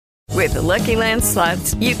With the Lucky Land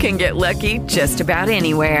Slots, you can get lucky just about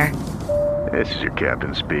anywhere. This is your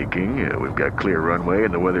captain speaking. We've got clear runway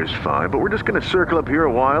and the weather's fine, but we're just going to circle up here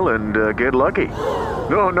a while and get lucky.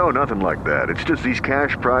 No, nothing like that. It's just these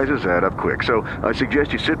cash prizes add up quick. So I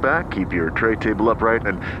suggest you sit back, keep your tray table upright,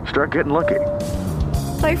 and start getting lucky.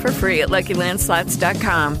 Play for free at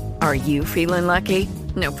LuckyLandSlots.com. Are you feeling lucky?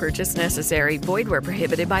 No purchase necessary. Void where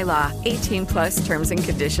prohibited by law. 18 plus terms and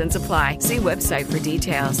conditions apply. See website for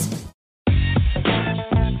details.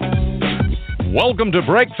 Welcome to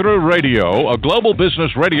Breakthrough Radio, a global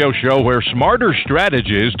business radio show where smarter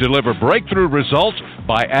strategies deliver breakthrough results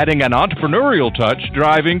by adding an entrepreneurial touch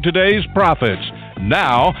driving today's profits.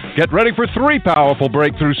 Now, get ready for 3 powerful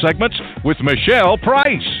breakthrough segments with Michelle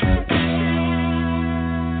Price.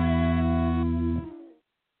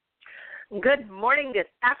 Good morning, good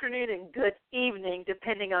afternoon, and good evening,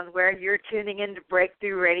 depending on where you're tuning in to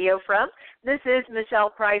Breakthrough Radio from. This is Michelle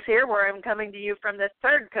Price here, where I'm coming to you from the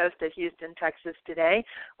third coast of Houston, Texas today,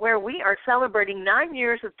 where we are celebrating 9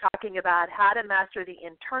 years of talking about how to master the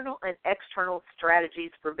internal and external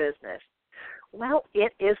strategies for business. Well,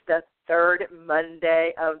 it is the third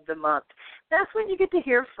Monday of the month. That's when you get to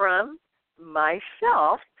hear from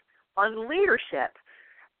myself on leadership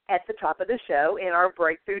at the top of the show in our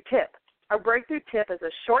Breakthrough Tip. Our breakthrough tip is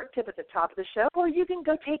a short tip at the top of the show where you can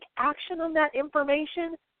go take action on that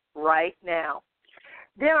information right now.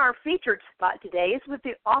 Then our featured spot today is with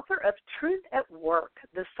the author of Truth at Work,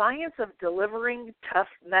 The Science of Delivering Tough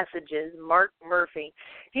Messages, Mark Murphy.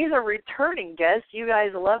 He's a returning guest. You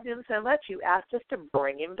guys loved him so much you asked us to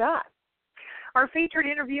bring him back. Our featured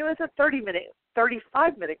interview is a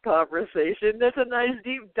 35-minute conversation that's a nice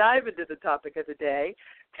deep dive into the topic of the day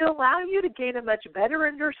to allow you to gain a much better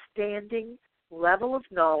understanding, level of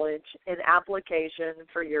knowledge, and application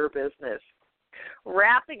for your business.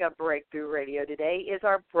 Wrapping up Breakthrough Radio today is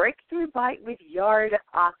our Breakthrough Bite with Yard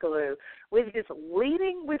Akalu with his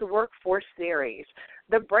Leading with Workforce series.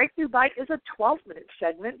 The Breakthrough Bite is a 12-minute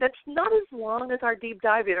segment that's not as long as our deep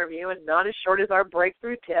dive interview and not as short as our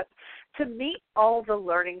breakthrough tip to meet all the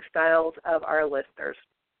learning styles of our listeners.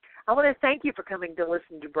 I want to thank you for coming to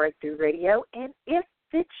listen to Breakthrough Radio, and if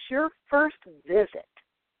it's your first visit,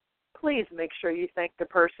 please make sure you thank the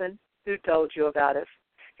person who told you about us.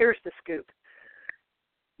 Here's the scoop.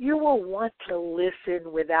 You will want to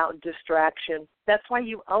listen without distraction. That's why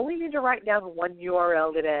you only need to write down one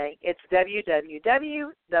URL today. It's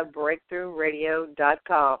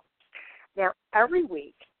www.thebreakthroughradio.com. Now, every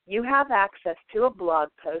week, you have access to a blog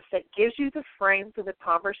post that gives you the frame for the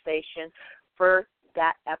conversation for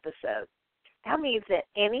that episode. That means that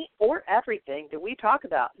any or everything that we talk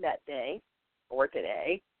about that day or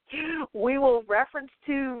today, we will reference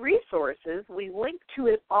to resources. We link to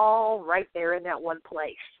it all right there in that one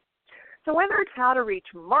place. So whether it's how to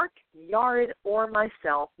reach Mark, Yard, or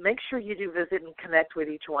myself, make sure you do visit and connect with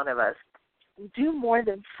each one of us. Do more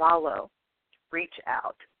than follow. Reach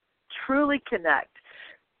out. Truly connect.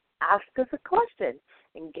 Ask us a question.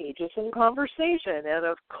 Engage us in conversation. And,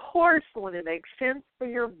 of course, when it makes sense for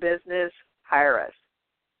your business, hire us.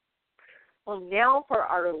 Well, now for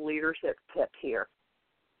our leadership tip here.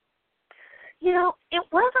 You know, it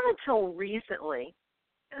wasn't until recently,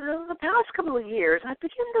 in the past couple of years, I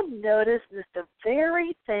began to notice that the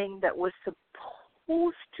very thing that was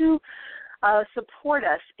supposed to support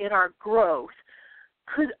us in our growth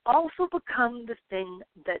could also become the thing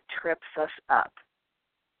that trips us up.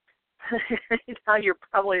 Now you're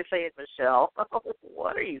probably saying, Michelle,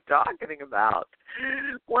 what are you talking about?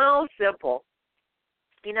 Well, simple.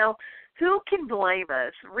 You know, who can blame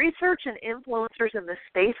us? Research and influencers in the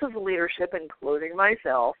space of leadership, including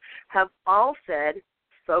myself, have all said,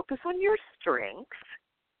 focus on your strengths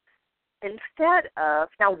instead of,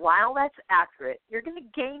 now while that's accurate, you're going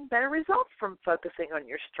to gain better results from focusing on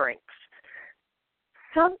your strengths.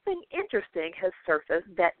 Something interesting has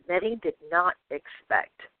surfaced that many did not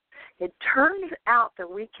expect. It turns out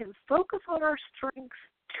that we can focus on our strengths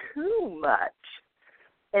too much,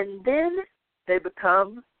 and then they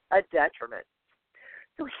become a detriment.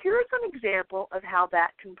 So here's an example of how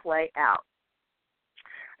that can play out.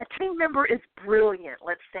 A team member is brilliant,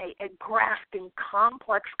 let's say, at grasping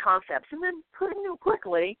complex concepts and then putting them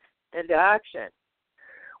quickly into action.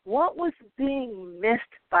 What was being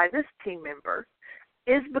missed by this team member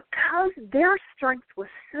is because their strength was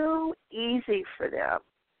so easy for them,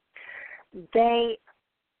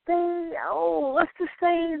 let's just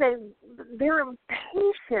say their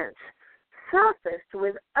impatience surfaced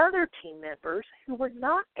with other team members who were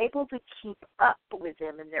not able to keep up with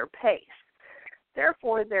them in their pace.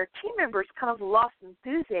 Therefore, their team members kind of lost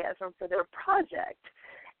enthusiasm for their project,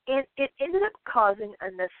 And it ended up causing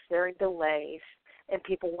unnecessary delays, and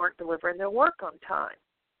people weren't delivering their work on time.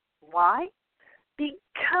 Why?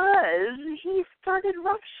 Because he started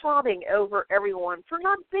roughshoding over everyone for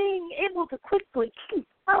not being able to quickly keep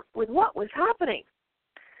up with what was happening.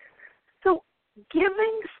 So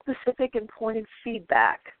giving specific and pointed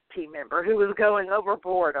feedback, team member who was going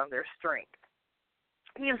overboard on their strength,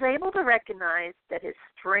 he was able to recognize that his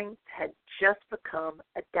strength had just become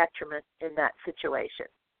a detriment in that situation.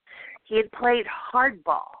 He had played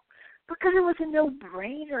hardball because it was a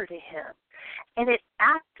no-brainer to him, and it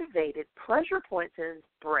activated pleasure points in his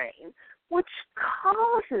brain, which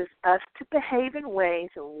causes us to behave in ways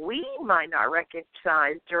we might not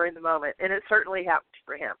recognize during the moment, and it certainly happened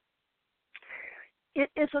for him. It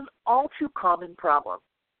is an all-too-common problem.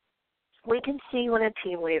 We can see when a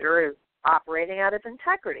team leader is operating out of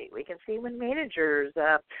integrity. We can see when managers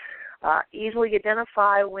easily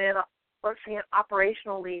identify when, let's say, an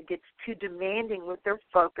operational lead gets too demanding with their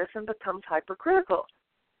focus and becomes hypercritical.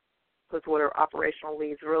 Because what are operational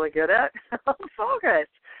leads really good at? Focus.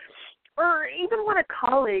 Or even when a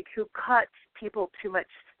colleague who cuts people too much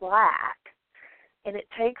slack and it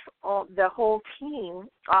takes the whole team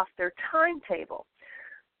off their timetable.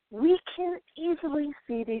 We can easily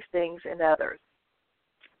see these things in others.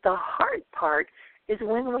 The hard part is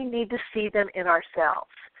when we need to see them in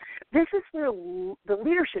ourselves. This is where the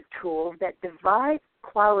leadership tool that divides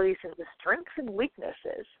qualities into strengths and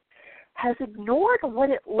weaknesses has ignored what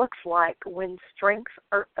it looks like when strengths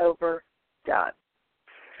are overdone.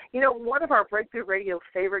 You know, one of our Breakthrough Radio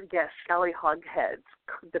favorite guests, Sally Hogheads,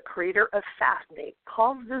 the creator of Fascinate,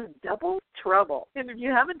 calls this double trouble. And if you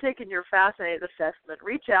haven't taken your Fascinate assessment,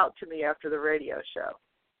 reach out to me after the radio show.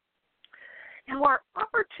 Now, our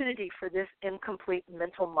opportunity for this incomplete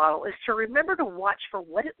mental model is to remember to watch for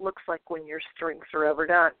what it looks like when your strengths are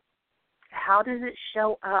overdone. How does it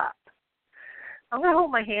show up? I'm going to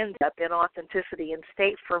hold my hand up in authenticity and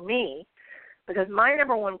state for me, because my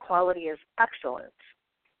number one quality is excellence.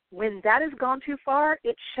 When that has gone too far,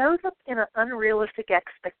 it shows up in an unrealistic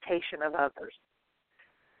expectation of others.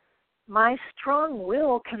 My strong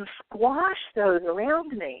will can squash those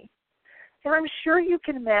around me. And I'm sure you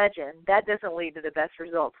can imagine that doesn't lead to the best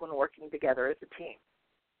results when working together as a team.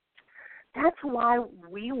 That's why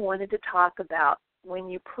we wanted to talk about when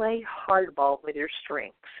you play hardball with your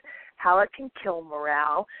strengths, how it can kill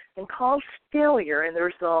morale and cause failure in the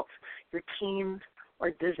results your teams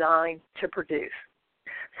are designed to produce.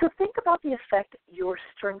 So think about the effect your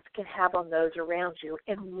strengths can have on those around you,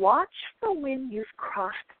 and watch for when you've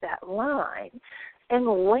crossed that line and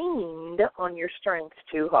leaned on your strengths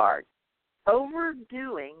too hard.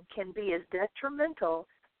 Overdoing can be as detrimental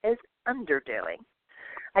as underdoing.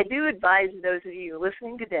 I do advise those of you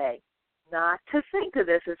listening today not to think of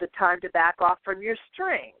this as a time to back off from your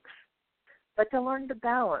strengths, but to learn to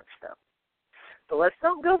balance them. But let's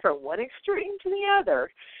don't go from one extreme to the other.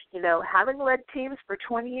 You know, having led teams for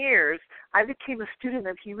 20 years, I became a student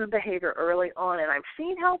of human behavior early on, and I've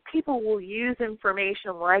seen how people will use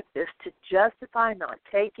information like this to justify not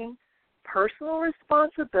taking personal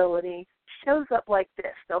responsibility. Shows up like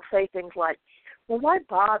this. They'll say things like, well, why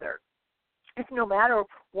bother if no matter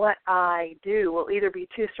what I do will either be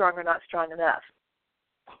too strong or not strong enough?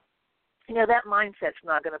 You know, that mindset's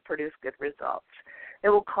not going to produce good results. It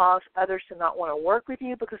will cause others to not want to work with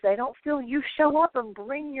you because they don't feel you show up and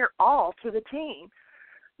bring your all to the team,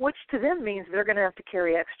 which to them means they're going to have to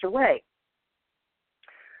carry extra weight.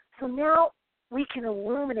 So now we can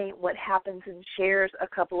illuminate what happens and shares a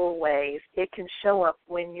couple of ways it can show up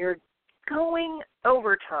when you're going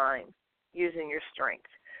overtime using your strength.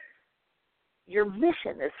 Your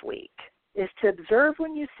mission this week is to observe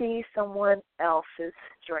when you see someone else's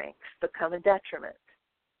strengths become a detriment.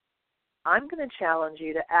 I'm going to challenge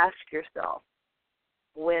you to ask yourself,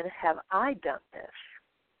 when have I done this?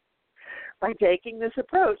 By taking this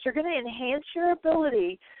approach, you're going to enhance your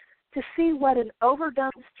ability to see what an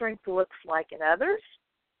overdone strength looks like in others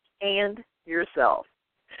and yourself.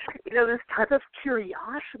 You know, this type of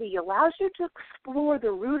curiosity allows you to explore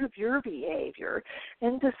the root of your behavior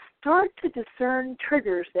and to start to discern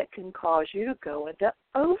triggers that can cause you to go into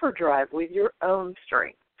overdrive with your own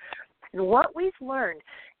strength. And what we've learned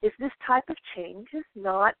is this type of change is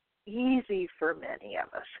not easy for many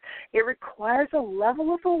of us. It requires a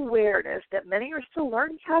level of awareness that many are still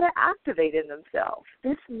learning how to activate in themselves.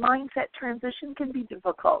 This mindset transition can be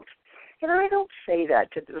difficult. And I don't say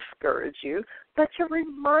that to discourage you, but to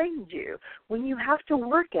remind you when you have to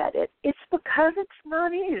work at it, it's because it's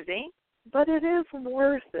not easy, but it is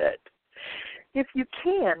worth it. If you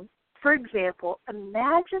can, for example,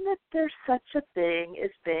 imagine that there's such a thing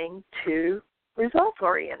as being too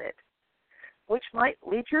results-oriented, which might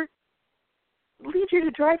lead you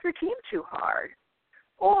to drive your team too hard,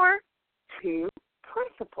 or too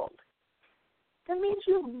principled. That means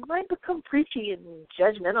you might become preachy and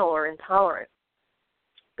judgmental or intolerant,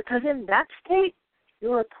 because in that state,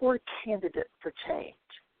 you're a poor candidate for change.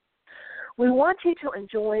 We want you to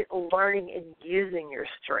enjoy learning and using your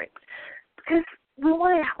strengths, because we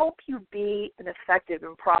want to help you be an effective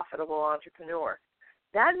and profitable entrepreneur.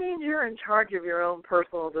 That means you're in charge of your own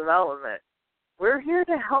personal development. We're here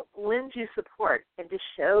to help lend you support and to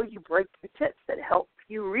show you breakthrough tips that help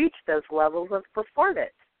you reach those levels of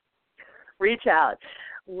performance. Reach out.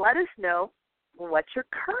 Let us know what's your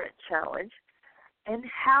current challenge and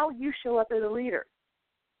how you show up as a leader.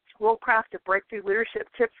 We'll craft a breakthrough leadership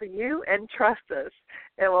tip for you, and trust us,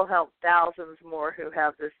 it will help thousands more who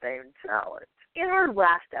have the same challenge. In our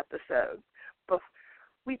last episode,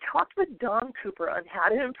 we talked with Don Cooper on how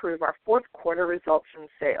to improve our fourth quarter results in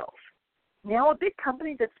sales. Now, a big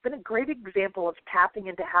company that's been a great example of tapping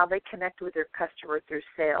into how they connect with their customer through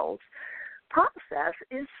sales process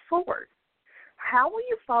is Ford. How will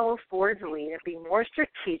you follow Ford's lead and be more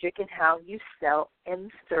strategic in how you sell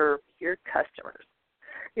and serve your customers?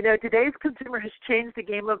 You know, today's consumer has changed the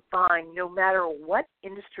game of buying no matter what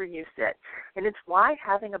industry you sit, and it's why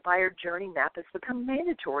having a buyer journey map has become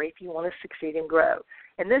mandatory if you want to succeed and grow.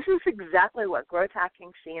 And this is exactly what Growth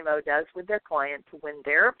Hacking CMO does with their clients when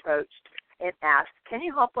they're approached and asked, can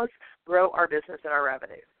you help us grow our business and our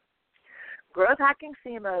revenue? Growth Hacking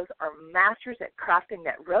CMOs are masters at crafting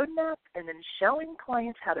that roadmap and then showing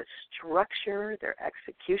clients how to structure their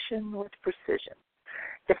execution with precision.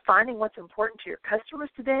 Defining what's important to your customers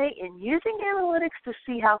today and using analytics to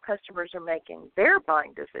see how customers are making their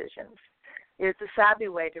buying decisions is a savvy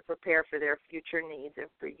way to prepare for their future needs and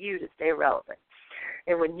for you to stay relevant.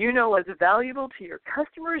 And when you know what's valuable to your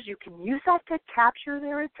customers, you can use that to capture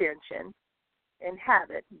their attention and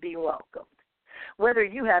have it be welcomed. Whether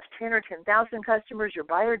you have 10 or 10,000 customers, your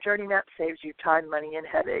buyer journey map saves you time, money, and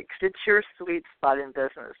headaches. It's your sweet spot in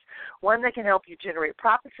business, one that can help you generate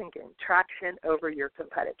profits and gain traction over your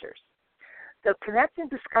competitors. So connect and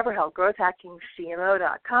discover how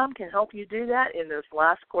GrowthHackingCMO.com can help you do that in this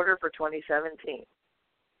last quarter for 2017.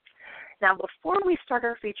 Now, before we start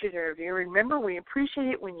our featured interview, remember we appreciate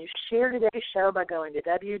it when you share today's show by going to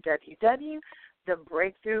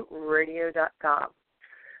www.thebreakthroughradio.com.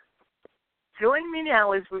 Join me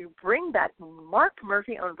now as we bring back Mark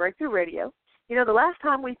Murphy on Breakthrough Radio. You know, the last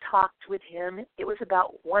time we talked with him, it was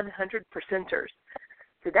about 100%ers.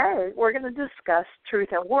 Today, we're going to discuss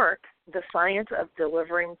Truth at Work, the science of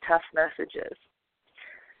delivering tough messages.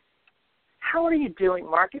 How are you doing,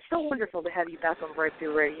 Mark? It's so wonderful to have you back on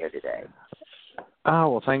Breakthrough Radio today. Oh,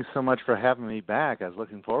 well, thanks so much for having me back. I was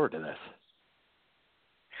looking forward to this.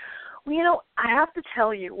 Well, you know, I have to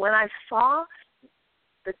tell you, when I saw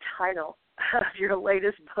the title of your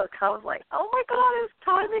latest book, I was like, oh my God, his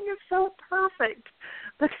timing is so perfect.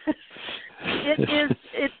 Because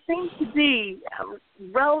it seems to be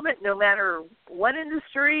relevant no matter what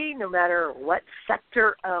industry, no matter what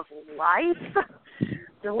sector of life.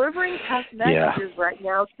 Delivering tough messages right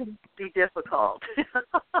now can be difficult.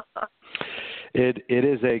 It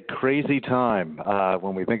is a crazy time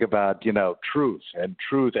when we think about, you know, truth and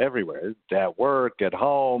truth everywhere, at work, at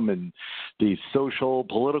home, and the social,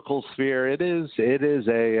 political sphere. It is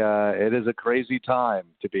a crazy time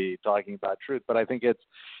to be talking about truth, but I think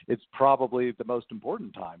it's probably the most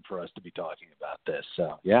important time for us to be talking about this.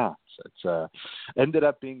 So yeah, it's ended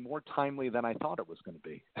up being more timely than I thought it was going to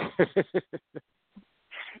be.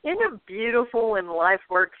 Isn't it beautiful when life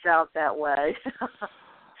works out that way?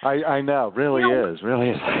 I know, really is.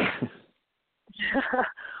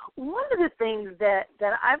 One of the things that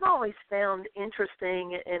I've always found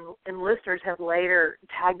interesting, and listeners have later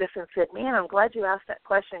tagged us and said, man, I'm glad you asked that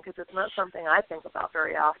question because it's not something I think about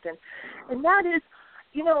very often, and that is,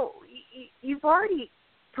 you know, you've already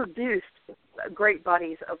produced great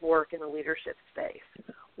bodies of work in the leadership space.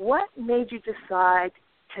 What made you decide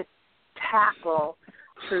to tackle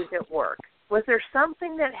Truth at Work? Was there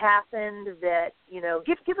something that happened that, you know,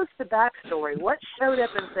 give us the backstory. What showed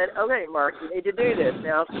up and said, okay, Mark, you need to do this.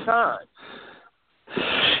 Now's the time.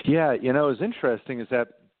 Yeah, you know, what's interesting is that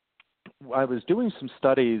I was doing some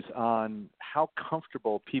studies on how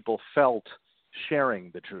comfortable people felt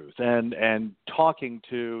sharing the truth and talking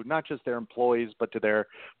to not just their employees but to their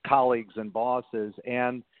colleagues and bosses.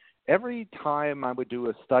 And every time I would do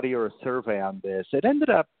a study or a survey on this, it ended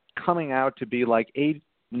up coming out to be like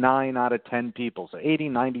 9 out of 10 people. So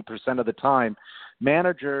 80-90% of the time,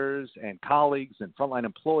 managers and colleagues and frontline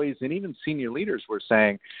employees and even senior leaders were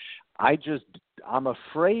saying, I'm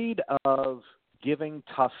afraid of giving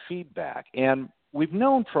tough feedback. And we've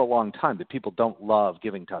known for a long time that people don't love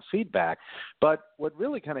giving tough feedback, but what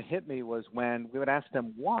really kind of hit me was when we would ask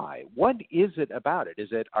them why. What is it about it? Is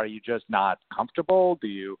it, are you just not comfortable? Do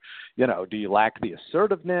you lack the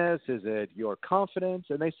assertiveness? Is it your confidence?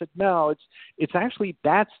 And they said, no, it's actually,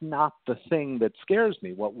 that's not the thing that scares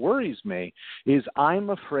me. What worries me is I'm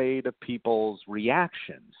afraid of people's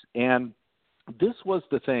reactions. And this was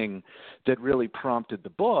the thing that really prompted the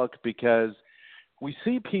book, because we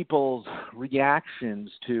see people's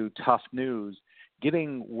reactions to tough news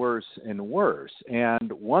getting worse and worse.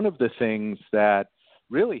 And one of the things that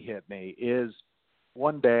really hit me is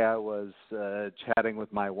one day I was chatting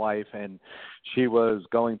with my wife, and she was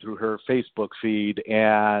going through her Facebook feed,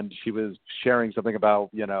 and she was sharing something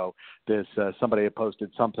about, this somebody had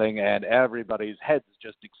posted something, and everybody's heads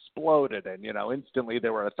just exploded. And, instantly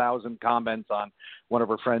there were 1,000 comments on one of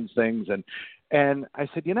her friends' things. And I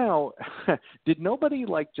said, did nobody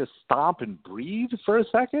just stop and breathe for a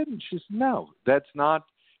second? And she said, no, that's not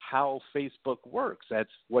how Facebook works. That's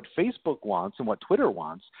what Facebook wants and what Twitter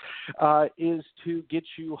wants, is to get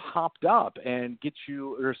you hopped up and get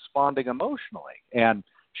you responding emotionally. And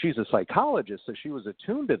she's a psychologist, so she was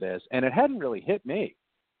attuned to this, and it hadn't really hit me.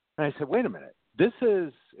 And I said, wait a minute,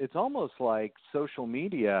 it's almost like social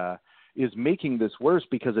media is making this worse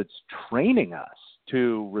because it's training us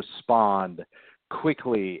to respond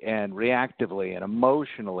quickly and reactively and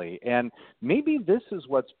emotionally. And maybe this is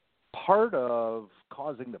what's part of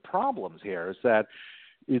causing the problems here, is that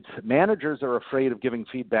managers are afraid of giving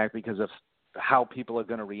feedback because of how people are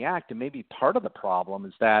going to react. And maybe part of the problem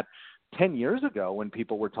is that 10 years ago, when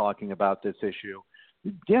people were talking about this issue,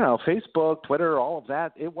 Facebook, Twitter, all of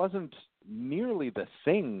that, it wasn't nearly the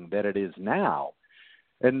thing that it is now.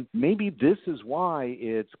 And maybe this is why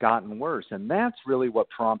it's gotten worse. And that's really what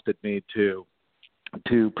prompted me to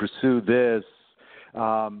pursue this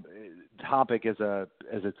topic as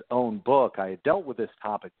its own book. I had dealt with this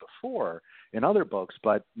topic before in other books,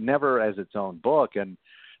 but never as its own book. And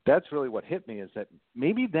that's really what hit me, is that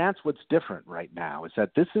maybe that's what's different right now, is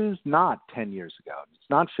that this is not 10 years ago. It's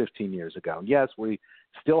not 15 years ago. Yes, we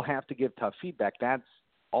still have to give tough feedback. That's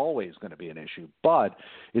always going to be an issue. But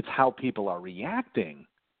it's how people are reacting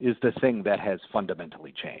is the thing that has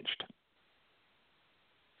fundamentally changed.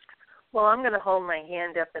 Well, I'm going to hold my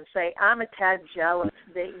hand up and say I'm a tad jealous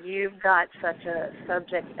that you've got such a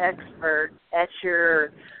subject expert at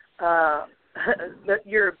your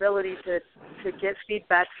ability to get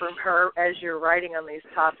feedback from her as you're writing on these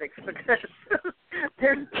topics, because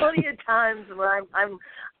there's plenty of times where I'm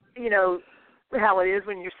how it is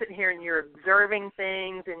when you're sitting here and you're observing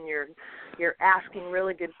things and you're asking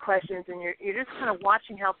really good questions, and you're just kind of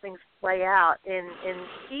watching how things play out. And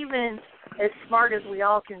even as smart as we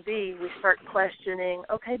all can be, we start questioning,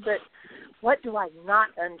 okay, but what do I not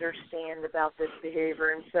understand about this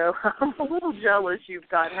behavior? And so I'm a little jealous you've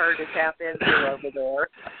got her to tap into over there.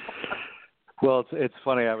 Well, it's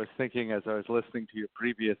funny. I was thinking as I was listening to your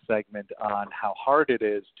previous segment on how hard it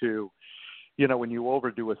is to, when you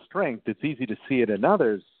overdo a strength, it's easy to see it in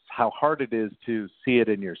others. How hard it is to see it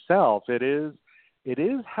in yourself. It is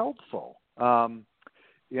helpful,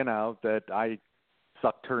 that I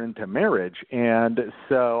sucked her into marriage. And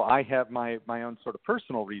so I have my own sort of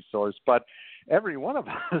personal resource, but every one of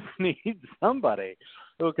us needs somebody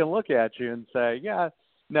who can look at you and say, yeah,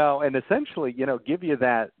 no, and essentially, give you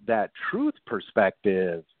that truth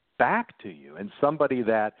perspective back to you, and somebody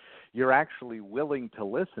that you're actually willing to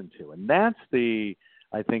listen to. And that's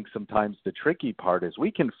I think sometimes the tricky part is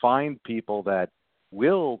we can find people that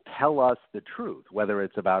will tell us the truth, whether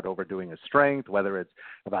it's about overdoing a strength, whether it's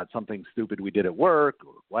about something stupid we did at work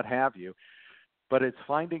or what have you. But it's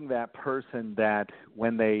finding that person that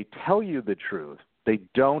when they tell you the truth, they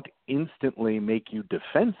don't instantly make you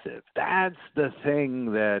defensive. That's the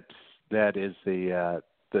thing that is the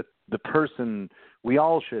person. We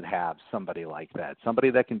all should have somebody like that,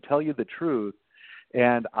 somebody that can tell you the truth,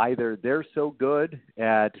 and either they're so good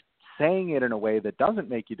at saying it in a way that doesn't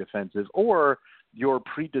make you defensive, or you're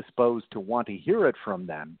predisposed to want to hear it from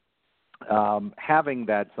them. Having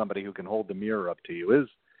that somebody who can hold the mirror up to you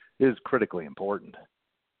is critically important.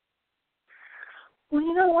 Well,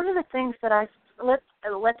 one of the things that let's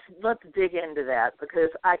dig into that,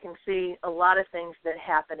 because I can see a lot of things that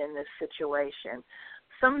happen in this situation.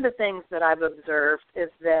 Some of the things that I've observed is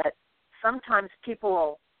that sometimes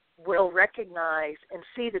people will recognize and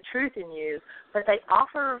see the truth in you, but they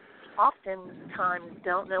oftentimes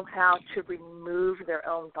don't know how to remove their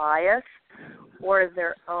own bias or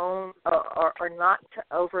their own, or not to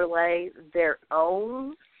overlay their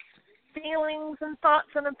own feelings and thoughts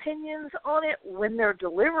and opinions on it when they're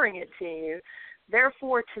delivering it to you.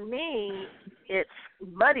 Therefore, to me, it's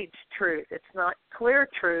muddied truth. It's not clear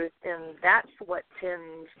truth, and that's what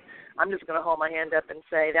tends, I'm just going to hold my hand up and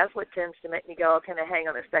say, that's what tends to make me go, okay, now hang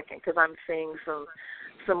on a second, because I'm seeing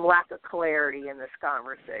some lack of clarity in this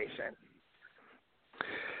conversation.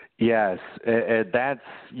 Yes,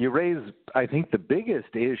 you raise, I think, the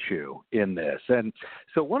biggest issue in this. And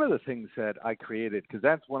so one of the things that I created, because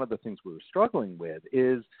that's one of the things we were struggling with,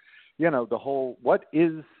 is, the whole, what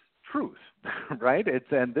is truth, right?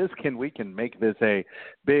 We can make this a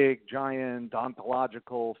big, giant,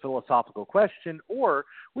 ontological, philosophical question, or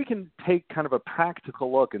we can take kind of a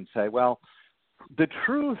practical look and say, well, the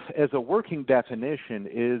truth as a working definition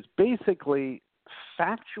is basically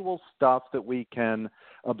factual stuff that we can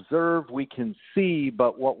observe, we can see,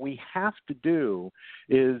 but what we have to do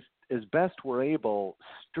is, as best we're able,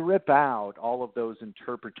 strip out all of those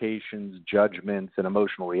interpretations, judgments, and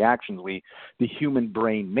emotional reactions the human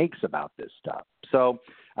brain makes about this stuff. So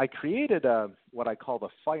I created what I call the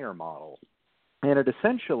FIRE model. And it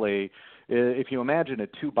essentially, if you imagine a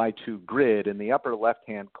 2x2 grid, in the upper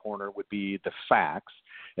left-hand corner would be the facts,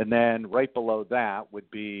 and then right below that would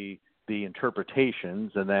be the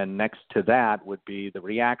interpretations, and then next to that would be the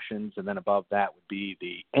reactions, and then above that would be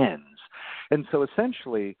the ends. And so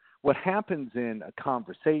essentially what happens in a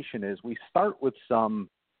conversation is we start with some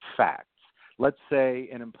facts. Let's say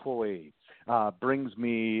an employee brings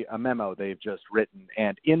me a memo they've just written,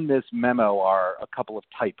 and in this memo are a couple of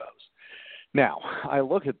typos. Now, I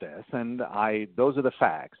look at this, and those are the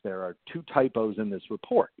facts. There are 2 typos in this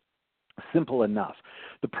report. Simple enough.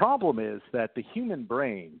 The problem is that the human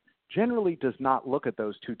brain generally does not look at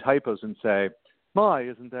those 2 typos and say, my,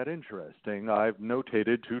 isn't that interesting? I've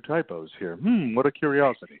notated 2 typos here. What a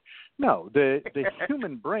curiosity. No, the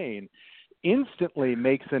human brain instantly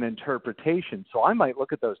makes an interpretation. So I might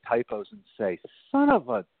look at those typos and say, son of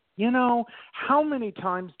a, how many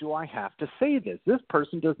times do I have to say this? This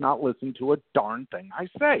person does not listen to a darn thing I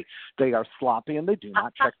say. They are sloppy and they do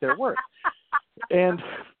not check their work. And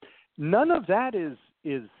none of that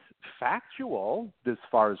is factual as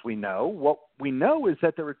far as we know. What we know is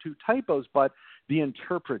that there are 2 typos, but the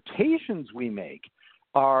interpretations we make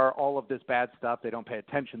are all of this bad stuff. They don't pay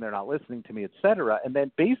attention. They're not listening to me, etc. And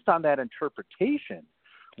then based on that interpretation,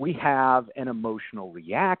 we have an emotional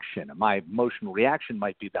reaction. My emotional reaction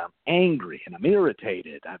might be that I'm angry and I'm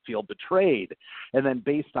irritated. I feel betrayed. And then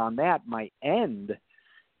based on that, my end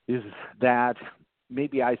is that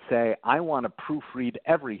maybe I say, I want to proofread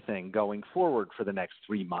everything going forward for the next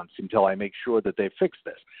 3 months until I make sure that they fix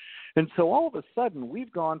this. And so all of a sudden,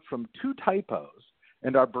 we've gone from 2 typos,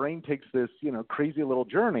 and our brain takes this, crazy little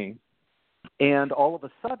journey, and all of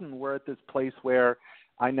a sudden, we're at this place where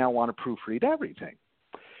I now want to proofread everything.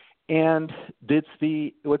 And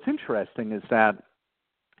what's interesting is that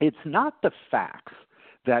it's not the facts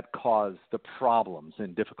that cause the problems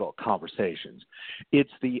in difficult conversations.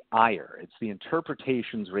 It's the ire. It's the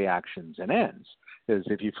interpretations, reactions, and ends. Because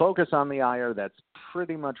if you focus on the ire, that's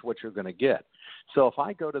pretty much what you're going to get. So if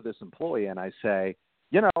I go to this employee and I say,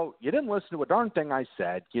 you didn't listen to a darn thing I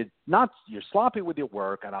said, you're sloppy with your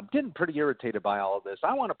work, and I'm getting pretty irritated by all of this.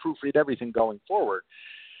 I want to proofread everything going forward.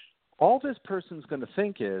 All this person's going to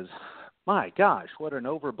think is, my gosh, what an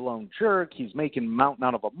overblown jerk. He's making a mountain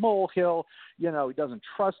out of a molehill. He doesn't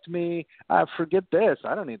trust me. Forget this.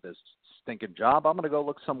 I don't need this stinking job. I'm going to go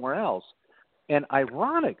look somewhere else. And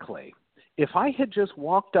ironically, if I had just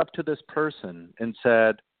walked up to this person and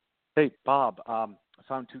said, hey, Bob, I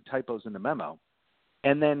found 2 typos in the memo,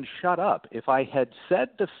 and then shut up, if I had said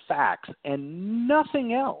the facts and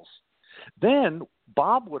nothing else, then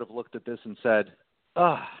Bob would have looked at this and said,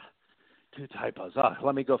 2 typos.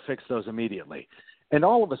 Let me go fix those immediately. And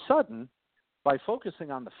all of a sudden, by focusing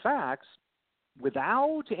on the facts,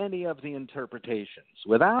 without any of the interpretations,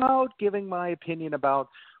 without giving my opinion about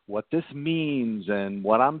what this means and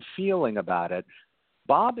what I'm feeling about it,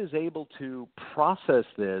 Bob is able to process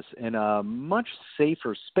this in a much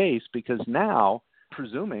safer space, because now,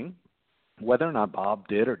 presuming whether or not Bob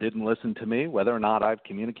did or didn't listen to me, whether or not I've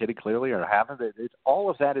communicated clearly or haven't, all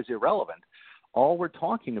of that is irrelevant. All we're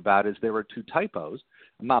talking about is there were 2 typos.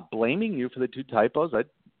 I'm not blaming you for the 2 typos.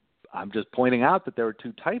 I'm just pointing out that there were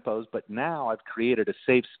 2 typos, but now I've created a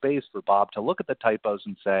safe space for Bob to look at the typos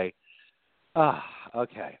and say,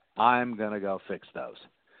 okay, I'm going to go fix those.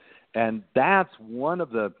 And that's one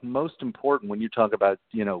of the most important when you talk about,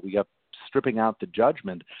 we got stripping out the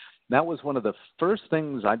judgment. That was one of the first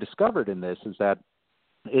things I discovered in this, is that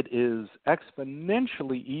it is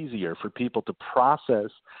exponentially easier for people to process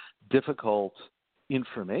difficult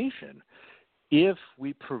information if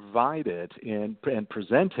we provide it and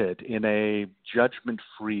present it in a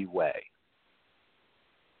judgment-free way.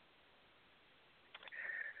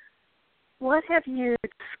 What have you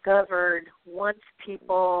discovered once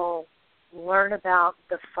people learn about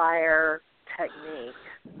the FIRE technique?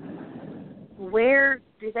 Where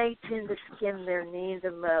do they tend to skin their knee the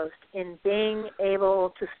most in being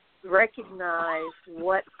able to recognize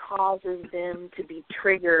what causes them to be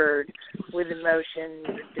triggered with emotions,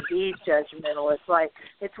 to be judgmental?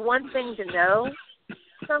 It's one thing to know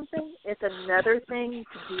something, it's another thing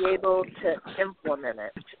to be able to implement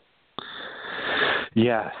it.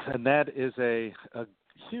 Yes, and that is a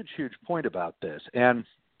huge point about this. And,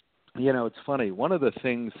 it's funny. One of the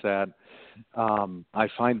things that I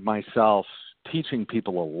find myself teaching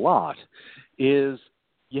people a lot is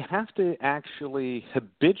you have to actually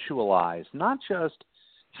habitualize, not just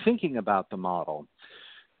thinking about the model,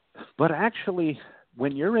 but actually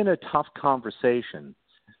when you're in a tough conversation,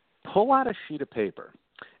 pull out a sheet of paper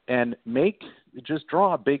and just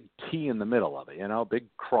draw a big T in the middle of it, a big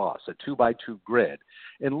cross, a 2x2 grid,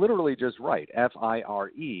 and literally just write FIRE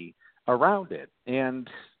around it. And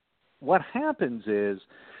what happens is,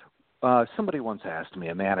 somebody once asked me,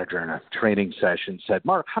 a manager in a training session, said,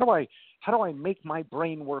 "Mark, how do I make my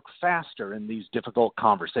brain work faster in these difficult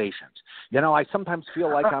conversations? I sometimes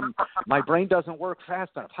feel like my brain doesn't work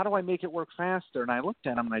fast enough. How do I make it work faster?" And I looked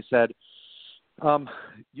at him and I said,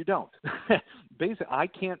 you don't. Basically, I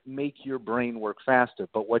can't make your brain work faster,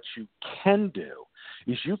 but what you can do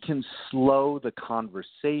is you can slow the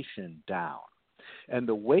conversation down. And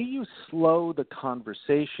the way you slow the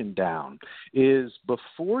conversation down is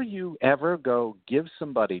before you ever go give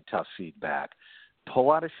somebody tough feedback,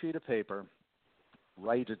 pull out a sheet of paper,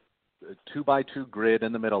 write a 2x2 grid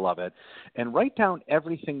in the middle of it, and write down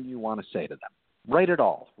everything you want to say to them. Write it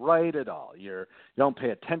all. You don't pay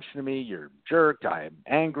attention to me. You're a jerk. I'm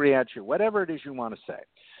angry at you. Whatever it is you want to say.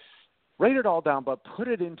 Write it all down, but put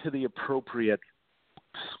it into the appropriate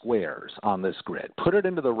squares on this grid. Put it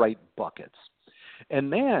into the right buckets.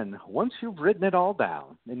 And then once you've written it all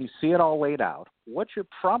down and you see it all laid out, what you're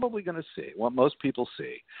probably going to see, what most people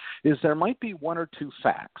see, is there might be one or two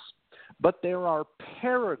facts, but there are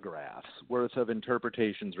paragraphs worth of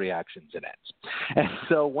interpretations, reactions, and ends. And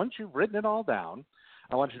so once you've written it all down,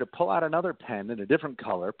 I want you to pull out another pen in a different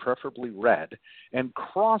color, preferably red, and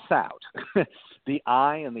cross out the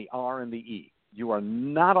I and the R and the E. You are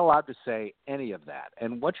not allowed to say any of that.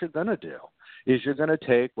 And what you're going to do is you're going to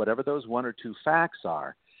take whatever those one or two facts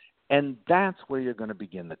are, and that's where you're going to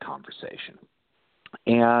begin the conversation.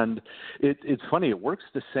 And it's funny, it works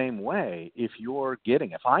the same way if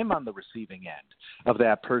I'm on the receiving end of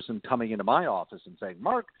that person coming into my office and saying,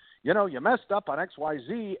 "Mark, you messed up on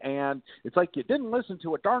XYZ, and it's like you didn't listen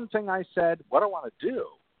to a darn thing I said." What I want to do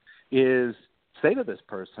is say to this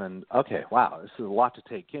person, "Okay, wow, this is a lot to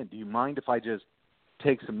take in. Do you mind if I just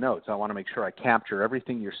take some notes? I want to make sure I capture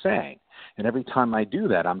everything you're saying." And every time I do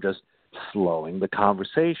that, I'm just slowing the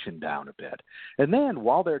conversation down a bit. And then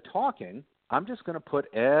while they're talking, I'm just going to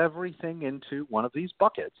put everything into one of these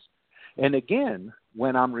buckets. And again,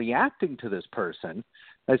 when I'm reacting to this person,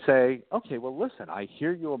 I say, "Okay, well, listen, I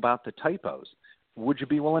hear you about the typos. Would you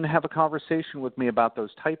be willing to have a conversation with me about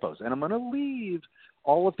those typos?" And I'm going to leave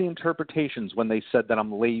all of the interpretations when they said that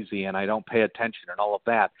I'm lazy and I don't pay attention and all of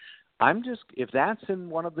that. If that's in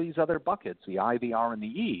one of these other buckets, the I, the R, and the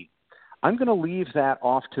E, I'm going to leave that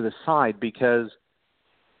off to the side, because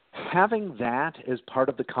having that as part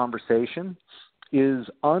of the conversation is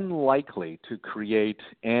unlikely to create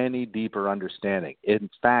any deeper understanding. In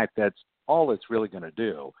fact, that's all it's really going to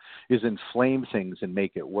do is inflame things and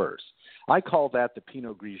make it worse. I call that the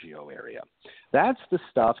Pinot Grigio area. That's the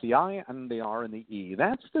stuff, the I and the R and the E,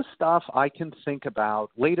 that's the stuff I can think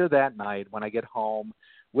about later that night when I get home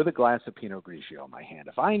with a glass of Pinot Grigio in my hand.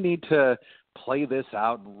 If I need to play this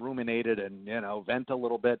out and ruminate it and, vent a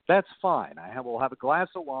little bit, that's fine. We'll have a glass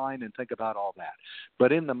of wine and think about all that.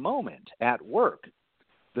 But in the moment, at work,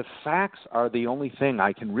 the facts are the only thing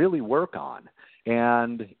I can really work on.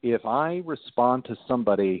 And if I respond to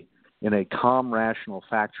somebody in a calm, rational,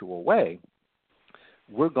 factual way,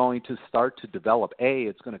 we're going to start to develop, A,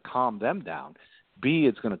 it's going to calm them down, B,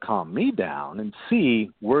 it's going to calm me down, and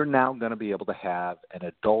C, we're now going to be able to have an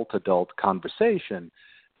adult-adult conversation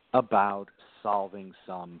about solving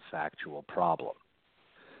some factual problem.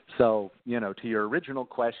 So, to your original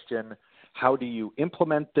question, how do you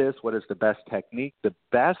implement this? What is the best technique? The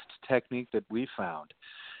best technique that we found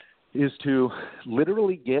is to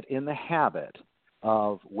literally get in the habit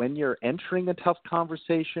of, when you're entering a tough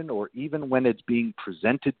conversation or even when it's being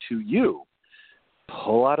presented to you,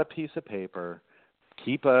 pull out a piece of paper,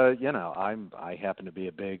 keep I happen to be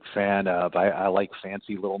a big fan of, I like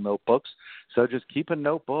fancy little notebooks, so just keep a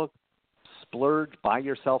notebook, splurge, buy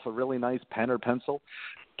yourself a really nice pen or pencil,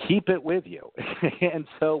 keep it with you. And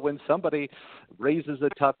so when somebody raises a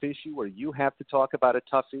tough issue or you have to talk about a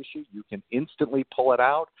tough issue, you can instantly pull it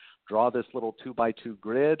out, draw this little 2x2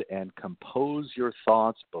 grid, and compose your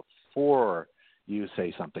thoughts before you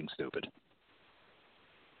say something stupid.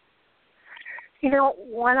 You know,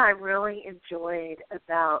 what I really enjoyed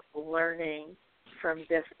about learning from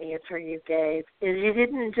this answer you gave is you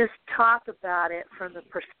didn't just talk about it from the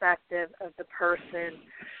perspective of the person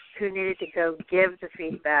who needed to go give the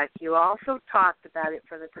feedback. You also talked about it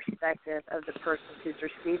from the perspective of the person who's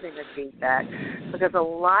receiving the feedback, because a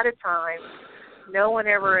lot of times no one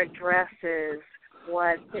ever addresses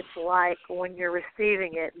what it's like when you're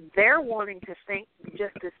receiving it. They're wanting to think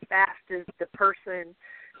just as fast as the person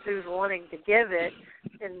who's wanting to give it,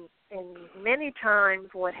 and many times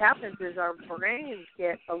what happens is our brains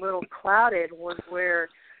get a little clouded when we're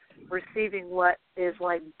receiving what is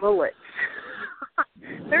like bullets.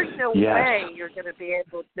 There's no way you're going to be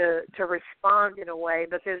able to respond in a way,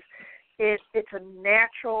 because it's a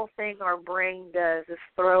natural thing our brain does, is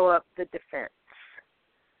throw up the defense.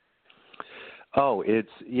 Oh, it's,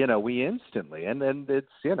 we instantly, and then it's,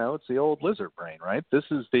 it's the old lizard brain, right? This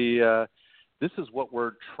is what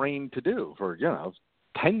we're trained to do for,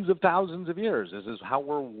 tens of thousands of years. This is how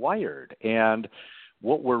we're wired. And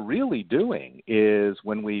what we're really doing is,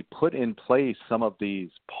 when we put in place some of these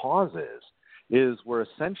pauses, is we're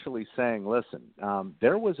essentially saying, listen,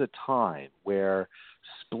 there was a time where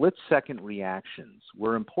split-second reactions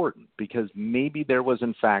were important, because maybe there was,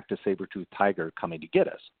 in fact, a saber-toothed tiger coming to get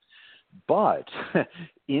us. But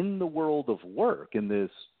in the world of work, in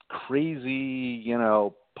this crazy,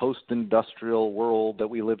 post-industrial world that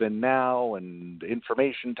we live in now, and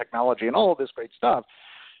information technology and all of this great stuff,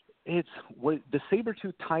 the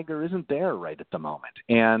saber-toothed tiger isn't there right at the moment.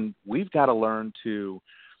 And we've got to learn to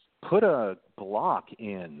put a block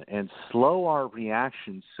in and slow our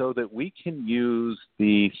reactions so that we can use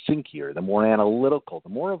the thinkier, the more analytical, the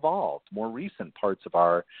more evolved, more recent parts of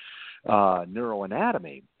our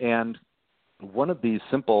neuroanatomy. And one of these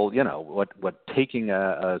simple, what taking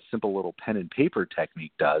a simple little pen and paper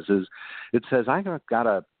technique does is it says, I've got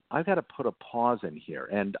to put a pause in here.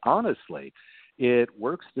 And honestly, it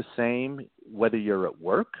works the same whether you're at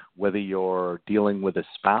work, whether you're dealing with a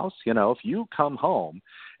spouse. If you come home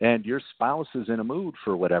and your spouse is in a mood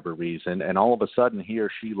for whatever reason, and all of a sudden he or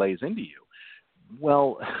she lays into you,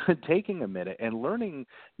 well, taking a minute and learning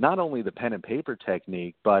not only the pen and paper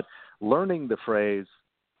technique, but learning the phrase,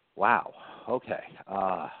 wow, okay,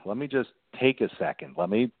 let me just take a second.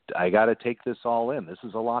 I got to take this all in. This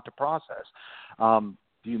is a lot to process. Do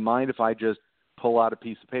you mind if I just pull out a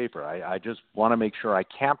piece of paper? I just want to make sure I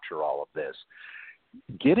capture all of this.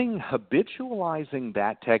 Habitualizing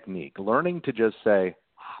that technique, learning to just say,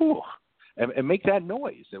 whew, and make that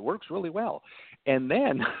noise. It works really well. And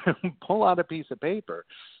then pull out a piece of paper.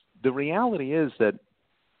 The reality is that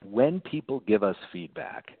when people give us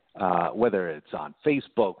feedback, whether it's on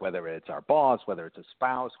Facebook, whether it's our boss, whether it's a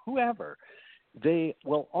spouse, whoever, they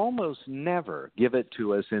will almost never give it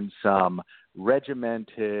to us in some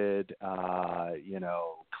regimented,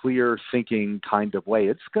 clear thinking kind of way.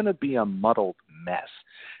 It's going to be a muddled mess.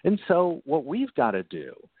 And so what we've got to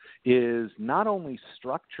do is not only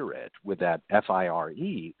structure it with that FIRE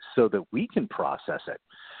so that we can process it,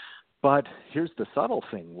 but here's the subtle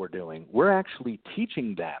thing we're doing. We're actually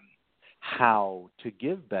teaching them how to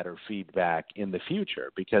give better feedback in the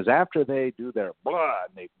future, because after they do their blah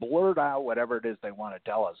and they blurt out whatever it is they want to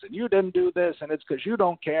tell us, and you didn't do this and it's because you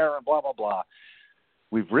don't care and blah, blah, blah,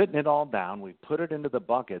 we've written it all down, we've put it into the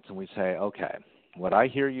buckets, and we say, okay, what I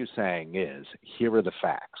hear you saying is, here are the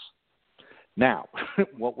facts. Now,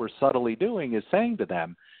 what we're subtly doing is saying to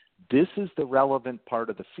them, this is the relevant part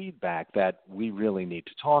of the feedback that we really need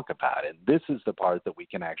to talk about, and this is the part that we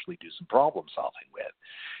can actually do some problem solving with.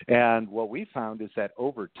 And what we found is that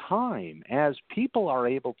over time, as people are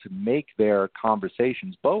able to make their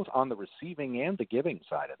conversations both on the receiving and the giving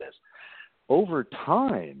side of this, over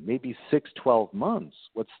time, maybe 6-12 months,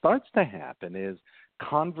 what starts to happen is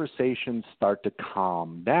conversations start to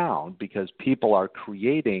calm down, because people are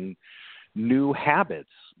creating new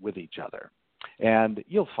habits with each other. And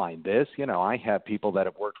you'll find this, I have people that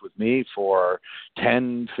have worked with me for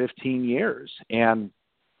 10, 15 years. And,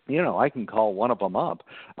 I can call one of them up,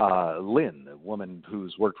 Lynn, the woman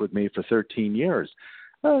who's worked with me for 13 years.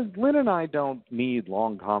 Lynn and I don't need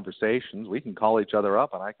long conversations. We can call each other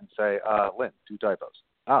up and I can say, Lynn, 2 typos.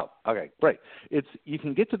 Oh, okay, great. You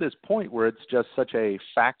can get to this point where it's just such a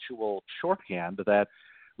factual shorthand that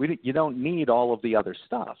you don't need all of the other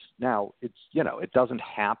stuff. Now, it doesn't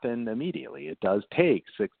happen immediately. It does take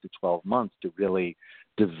 6 to 12 months to really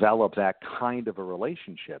develop that kind of a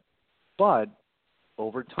relationship. But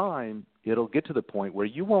over time, it'll get to the point where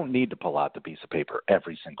you won't need to pull out the piece of paper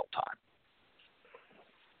every single time.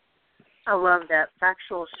 I love that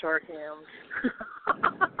factual shorthand.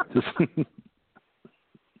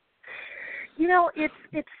 You know, it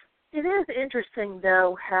is interesting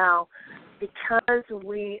though how, because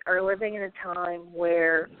we are living in a time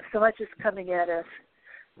where so much is coming at us,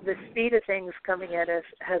 the speed of things coming at us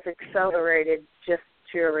has accelerated just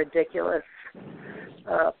to a ridiculous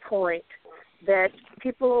point, that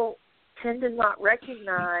people tend to not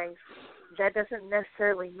recognize that doesn't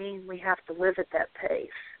necessarily mean we have to live at that pace.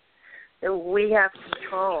 That we have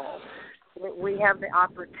control, that we have the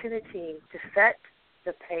opportunity to set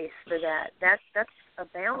the pace for that. That's a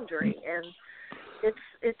boundary, and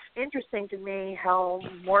it's interesting to me how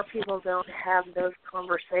more people don't have those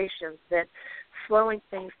conversations, that slowing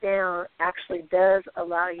things down actually does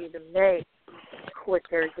allow you to make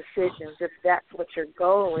quicker decisions if that's what your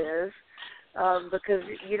goal is, because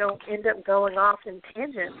you don't end up going off in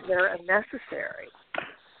tangents that are unnecessary.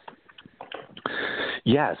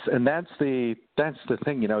 Yes, and that's the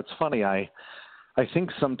thing. You know, it's funny. I think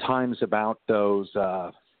sometimes about those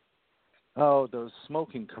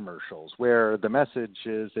smoking commercials where the message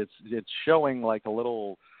is it's showing like a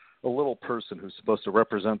little person who's supposed to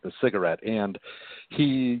represent the cigarette, and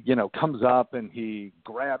he, you know, comes up and he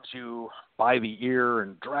grabs you by the ear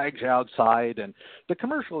and drags you outside, and the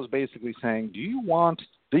commercial is basically saying, do you want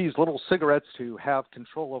these little cigarettes to have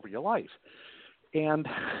control over your life? And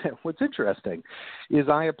what's interesting is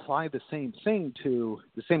I apply the same thing to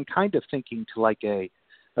the same kind of thinking to like a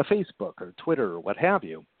Facebook or Twitter or what have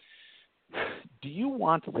you. Do you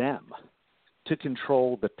want them to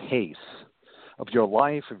control the pace of your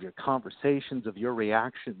life, of your conversations, of your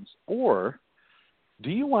reactions, or do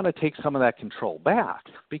you want to take some of that control back?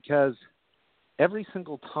 Because every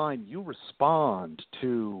single time you respond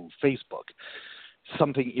to Facebook,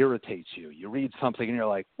 something irritates you. You read something and you're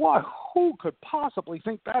like, "What? Who could possibly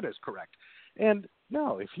think that is correct?" And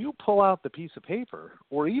no, if you pull out the piece of paper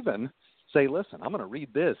or even say, "Listen, I'm going to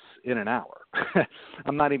read this in an hour.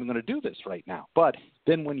 I'm not even going to do this right now." But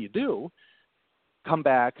then when you do, come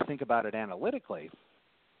back, think about it analytically,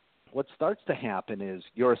 what starts to happen is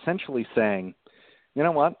you're essentially saying, you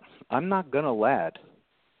know what, I'm not going to let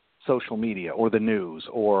social media or the news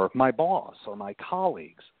or my boss or my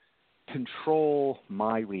colleagues control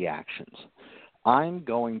my reactions. I'm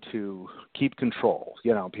going to keep control.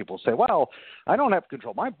 You know, people say, well, I don't have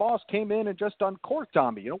control. My boss came in and just uncorked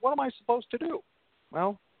on me. You know, what am I supposed to do?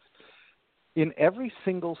 Well, in every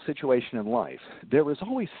single situation in life, there is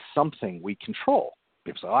always something we control.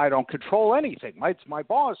 People say, I don't control anything. It's my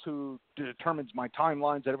boss who determines my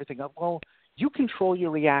timelines and everything else. Well, you control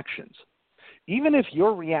your reactions. Even if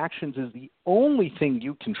your reactions is the only thing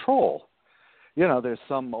you control, you know, there's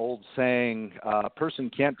some old saying, a person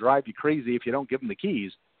can't drive you crazy if you don't give them the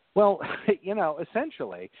keys. Well, you know,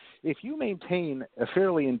 essentially, if you maintain a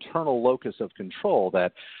fairly internal locus of control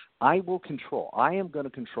that I will control, I am going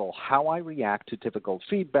to control how I react to difficult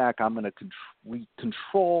feedback, I'm going to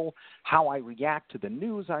control how I react to the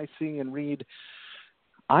news I see and read,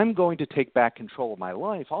 I'm going to take back control of my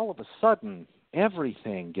life, all of a sudden,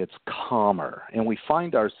 everything gets calmer and we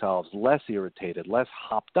find ourselves less irritated, less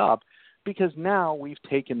hopped up, because now we've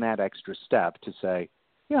taken that extra step to say,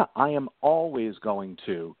 yeah, I am always going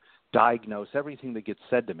to diagnose everything that gets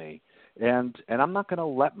said to me, and I'm not going to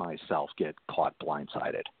let myself get caught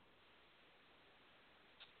blindsided.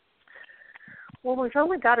 Well, we've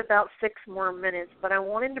only got about 6 more minutes, but I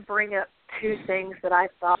wanted to bring up 2 things that I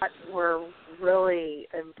thought were really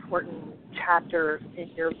important chapters in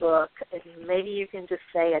your book, and maybe you can just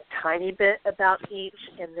say a tiny bit about each,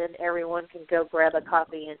 and then everyone can go grab a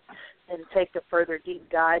copy and take a further deep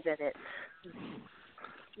dive in it.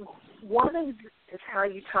 One is how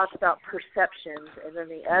you talk about perceptions, and then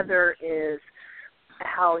the other is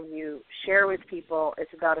how you share with people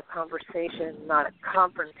it's about a conversation, not a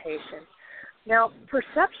confrontation. Now,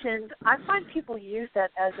 perceptions, I find people use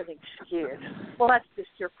that as an excuse. Well, that's just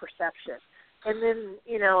your perception. And then,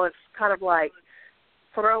 you know, it's kind of like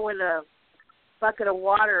throwing a bucket of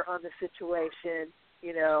water on the situation,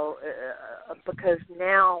 you know, because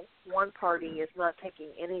now one party is not taking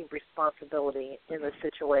any responsibility in the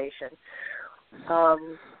situation.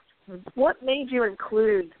 What made you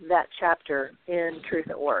include that chapter in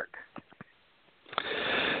Truth at Work?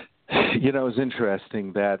 You know, it's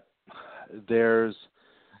interesting that there's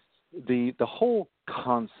the whole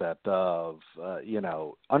concept of, you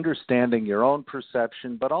know, understanding your own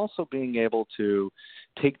perception, but also being able to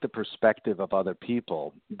take the perspective of other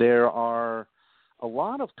people. There are a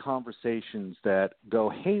lot of conversations that go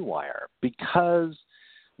haywire because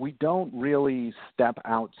we don't really step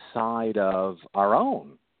outside of our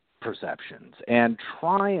own perceptions and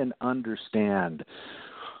try and understand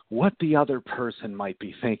what the other person might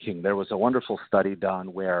be thinking. There was a wonderful study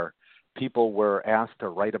done where people were asked to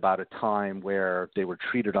write about a time where they were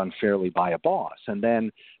treated unfairly by a boss. And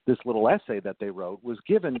then this little essay that they wrote was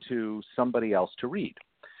given to somebody else to read.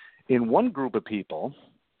 In one group of people,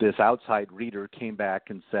 this outside reader came back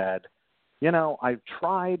and said, I've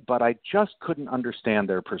tried, but I just couldn't understand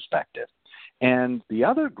their perspective. And the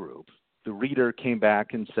other group, the reader came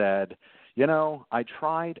back and said, I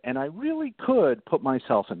tried and I really could put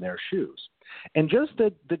myself in their shoes. And just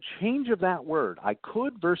the change of that word, I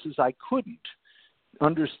could versus I couldn't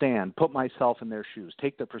understand, put myself in their shoes,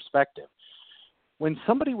 take the perspective. When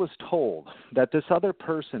somebody was told that this other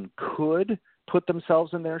person could put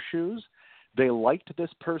themselves in their shoes, they liked this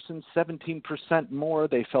person 17% more.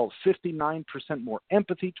 They felt 59% more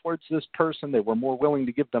empathy towards this person. They were more willing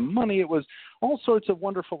to give them money. It was all sorts of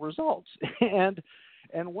wonderful results.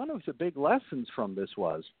 And one of the big lessons from this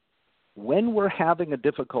was, when we're having a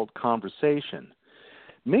difficult conversation,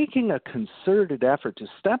 making a concerted effort to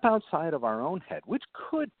step outside of our own head, which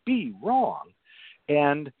could be wrong,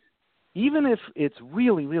 and even if it's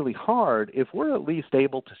really, really hard, if we're at least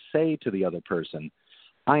able to say to the other person,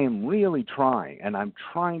 I am really trying, and I'm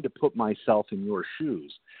trying to put myself in your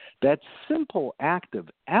shoes, that simple act of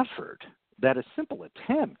effort, that a simple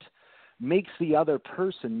attempt, makes the other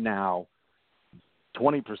person now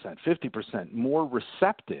 20%, 50% more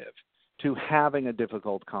receptive to having a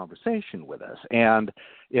difficult conversation with us. And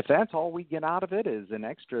if that's all we get out of it is an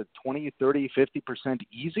extra 20, 30, 50%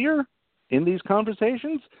 easier in these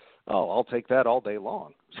conversations, I'll take that all day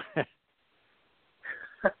long.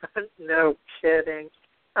 No kidding.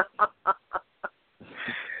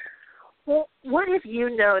 Well, what have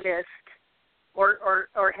you noticed, or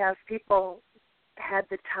have people had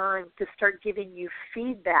the time to start giving you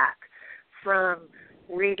feedback from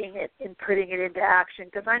reading it and putting it into action?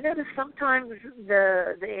 Because I notice sometimes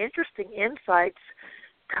the interesting insights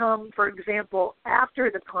come, for example, after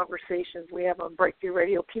the conversations we have on Breakthrough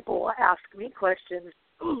Radio. People will ask me questions,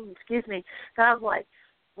 excuse me, and I'm like,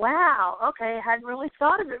 wow, okay, I hadn't really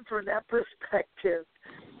thought of it from that perspective.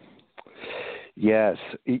 Yes.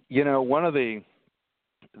 One of the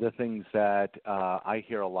things that I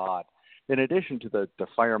hear a lot, in addition to the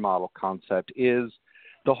FIRE model concept, is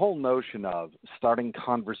the whole notion of starting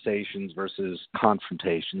conversations versus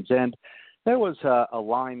confrontations. And there was a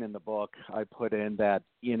line in the book I put in that,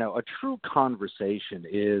 a true conversation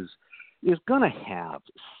is going to have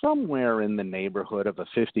somewhere in the neighborhood of a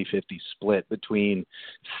 50-50 split between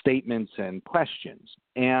statements and questions.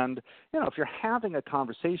 And, if you're having a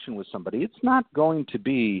conversation with somebody, it's not going to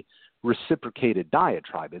be reciprocated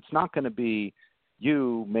diatribe. It's not going to be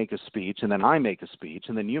you make a speech and then I make a speech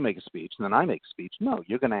and then you make a speech and then I make a speech. No,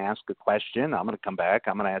 you're going to ask a question. I'm going to come back.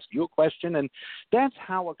 I'm going to ask you a question. And that's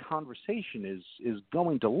how a conversation is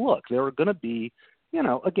going to look. There are going to be,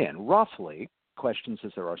 again, roughly questions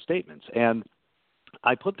as there are statements. And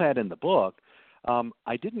I put that in the book.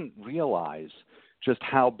 I didn't realize just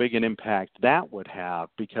how big an impact that would have,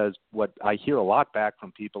 because what I hear a lot back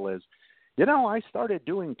from people is, I started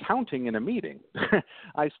doing counting in a meeting.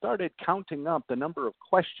 I started counting up the number of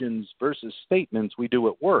questions versus statements we do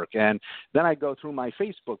at work. And then I go through my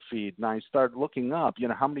Facebook feed and I start looking up,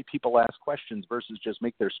 how many people ask questions versus just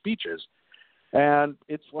make their speeches. And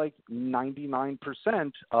it's like 99%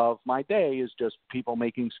 of my day is just people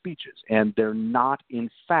making speeches. And they're not, in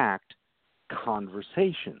fact,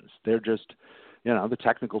 conversations. They're just, the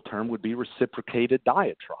technical term would be reciprocated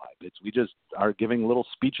diatribe. We just are giving little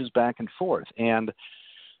speeches back and forth. And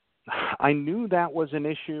I knew that was an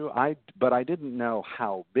issue, but I didn't know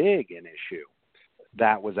how big an issue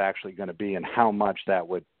that was actually going to be and how much that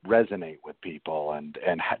would resonate with people and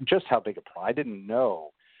just how big a problem. I didn't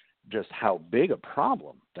know just how big a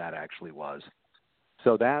problem that actually was.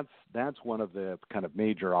 So that's one of the kind of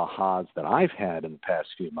major ahas that I've had in the past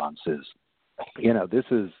few months is, this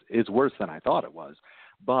is worse than I thought it was.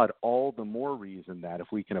 But all the more reason that if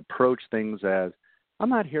we can approach things as, I'm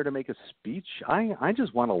not here to make a speech. I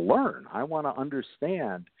just want to learn. I want to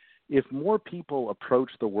understand. If more people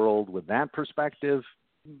approach the world with that perspective,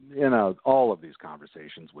 all of these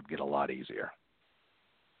conversations would get a lot easier.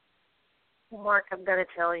 Mark, I'm going to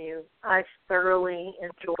tell you, I thoroughly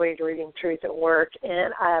enjoyed reading Truth at Work,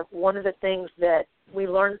 and one of the things that we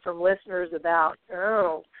learned from listeners about,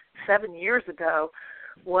 7 years ago,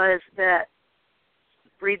 was that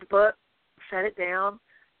read the book, set it down,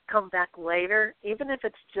 come back later, even if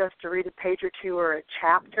it's just to read a page or two or a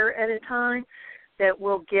chapter at a time, that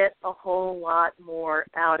we'll get a whole lot more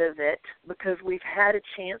out of it because we've had a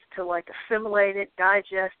chance to like assimilate it,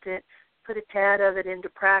 digest it, put a tad of it into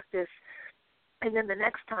practice, and then the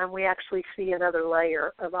next time we actually see another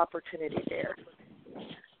layer of opportunity there.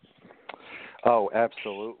 Oh,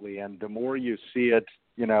 absolutely. And the more you see it,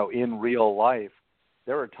 in real life,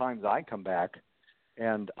 there are times I come back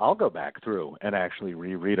and I'll go back through and actually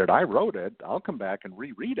reread it. I wrote it. I'll come back and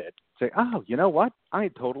reread it. Say, oh, you know what? I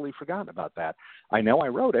had totally forgotten about that. I know I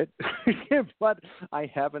wrote it, but I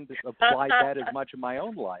haven't applied that as much in my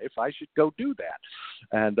own life. I should go do that.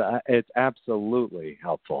 And it's absolutely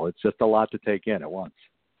helpful. It's just a lot to take in at once.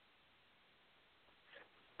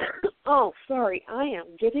 Oh, sorry. I am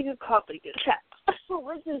getting a coffee attack.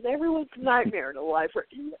 This is everyone's nightmare in a life.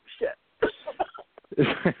 Shit.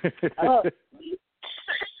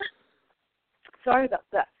 Sorry about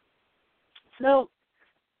that. So,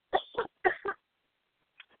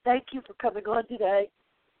 thank you for coming on today.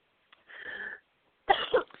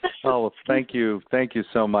 Oh, well, thank you. Thank you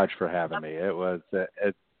so much for having me. It was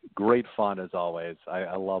great fun as always.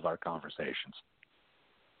 I love our conversations.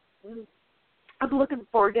 I'm looking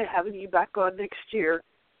forward to having you back on next year.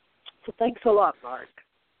 So thanks a lot, Mark.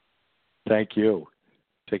 Thank you.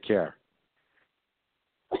 Take care.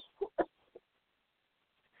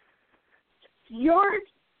 Yard,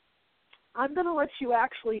 I'm going to let you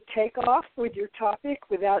actually take off with your topic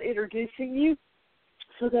without introducing you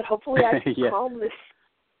so that hopefully I can calm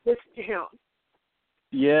this down.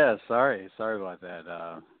 Yeah, sorry about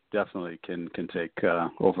that. Definitely can take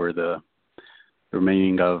over the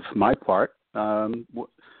remaining of my part.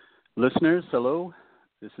 Listeners, hello.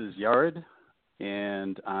 This is Yard,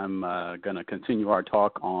 and I'm going to continue our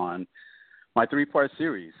talk on my 3-part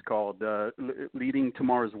series called Leading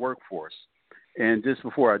Tomorrow's Workforce. And just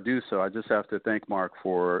before I do so, I just have to thank Mark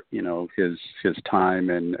for, his time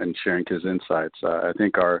and sharing his insights. I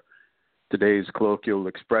think our today's colloquial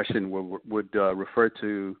expression would refer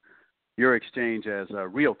to your exchange as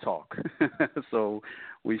real talk. So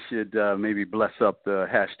we should maybe bless up the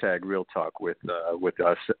hashtag real talk with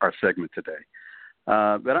our segment today.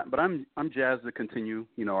 But I'm jazzed to continue,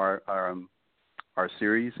 our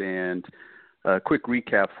series, and a quick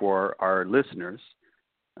recap for our listeners.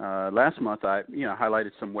 Last month, I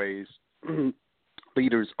highlighted some ways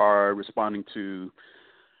leaders are responding to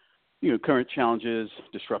current challenges,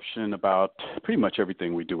 disruption about pretty much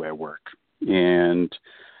everything we do at work. And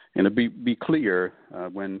to be clear,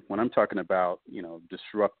 when I'm talking about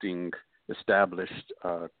disrupting established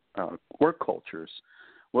work cultures,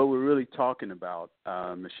 what we're really talking about,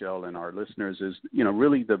 Michelle and our listeners, is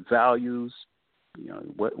really the values,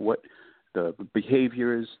 what the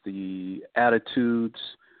behaviors, the attitudes,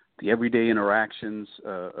 the everyday interactions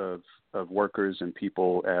of workers and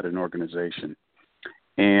people at an organization.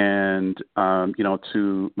 And,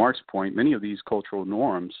 to Mark's point, many of these cultural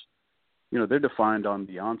norms, they're defined on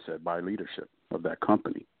the onset by leadership of that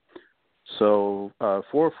company. So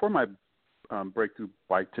for my breakthrough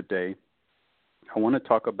bite today, I want to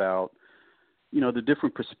talk about, the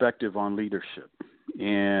different perspective on leadership,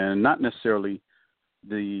 and not necessarily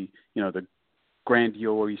the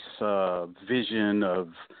grandiose vision of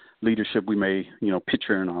leadership we may,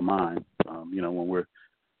 picture in our mind, when we're,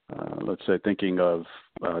 let's say, thinking of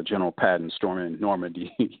General Patton storming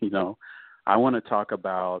Normandy. I want to talk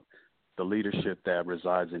about the leadership that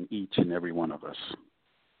resides in each and every one of us.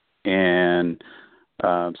 And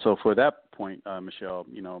so for that point, Michelle,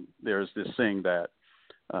 there's this saying that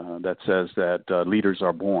says that leaders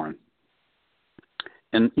are born.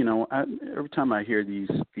 And, every time I hear these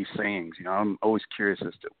sayings, I'm always curious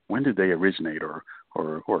as to when did they originate, or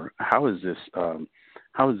how did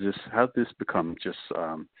this become just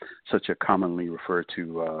such a commonly referred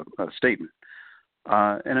to statement?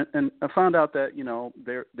 And I found out that,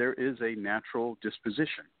 there is a natural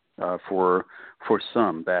disposition for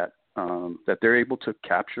some that they're able to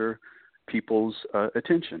capture people's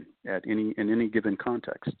attention in any given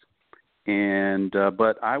context. And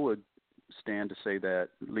but I would stand to say that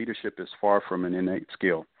leadership is far from an innate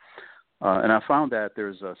skill. And I found that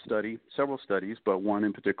there's several studies, but one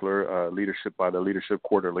in particular, Leadership by the Leadership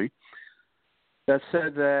Quarterly, that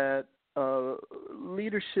said that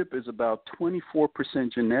leadership is about 24%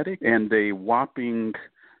 genetic and a whopping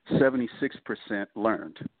 76%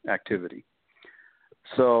 learned activity.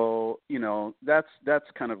 So, that's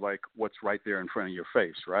kind of like what's right there in front of your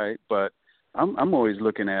face, right? But I'm always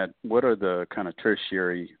looking at what are the kind of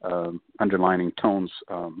tertiary underlining tones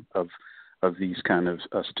of these kind of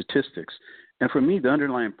statistics. And for me, the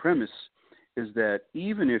underlying premise is that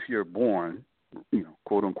even if you're born,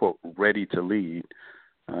 quote unquote, ready to lead,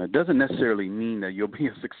 it doesn't necessarily mean that you'll be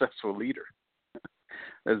a successful leader.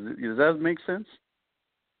 Does that make sense?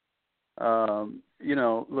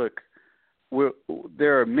 Look,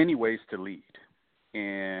 there are many ways to lead,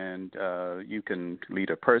 and you can lead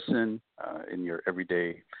a person in your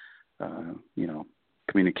everyday,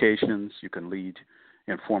 communications. You can lead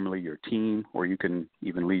informally your team, or you can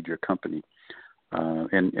even lead your company,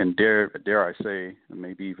 and dare I say,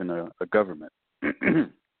 maybe even a government.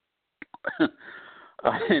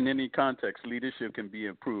 In any context, leadership can be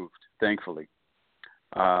improved, thankfully.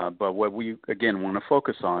 But what we, again, want to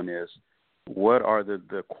focus on is what are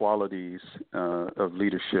the qualities of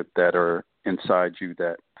leadership that are inside you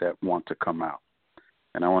that want to come out.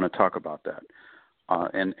 And I want to talk about that.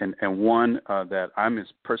 And one that I'm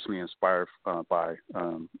personally inspired by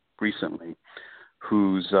recently,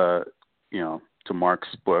 who's, to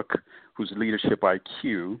Mark's book, whose leadership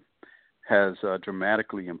IQ has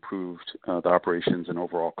dramatically improved the operations and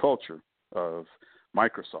overall culture of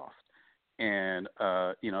Microsoft. And,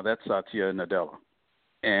 that's Satya Nadella.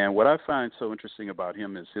 And what I find so interesting about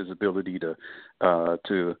him is his ability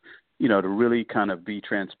to really kind of be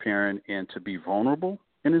transparent and to be vulnerable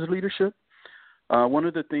in his leadership. One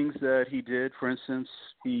of the things that he did, for instance,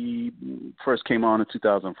 he first came on in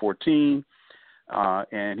 2014,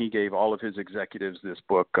 and he gave all of his executives this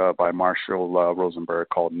book by Marshall Rosenberg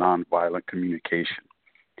called Nonviolent Communication.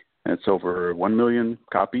 And it's over 1 million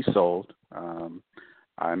copies sold.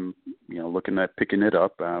 I'm, looking at picking it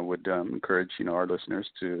up. I would encourage, our listeners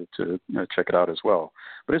to check it out as well.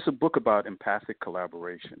 But it's a book about empathic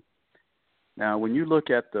collaboration. Now, when you look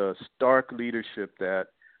at the stark leadership that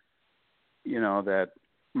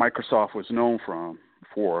Microsoft was known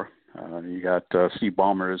for, you got Steve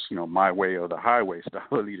Ballmer's, my way or the highway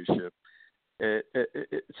style of leadership.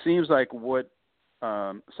 It seems like what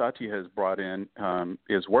Satya has brought in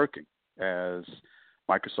is working, as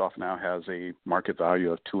Microsoft now has a market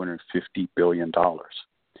value of $250 billion.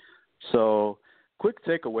 So quick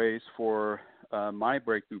takeaways for my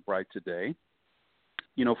Breakthrough Bright today.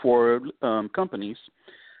 For companies,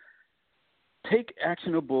 take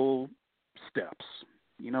actionable steps,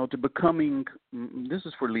 to becoming, this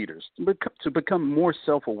is for leaders, to become more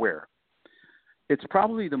self-aware. It's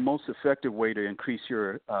probably the most effective way to increase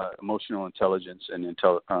your emotional intelligence and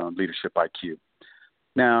leadership IQ.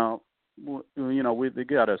 Now, we've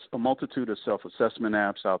got a multitude of self-assessment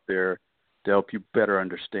apps out there to help you better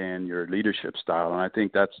understand your leadership style. And I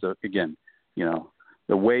think that's the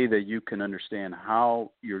way that you can understand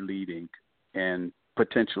how you're leading and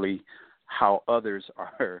potentially how others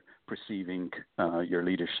are perceiving your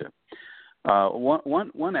leadership.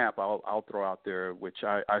 One app I'll throw out there, which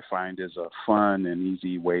I find is a fun and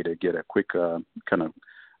easy way to get a quick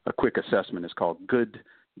quick assessment, is called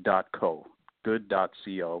Good.co.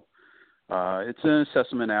 Good.co. It's an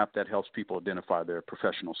assessment app that helps people identify their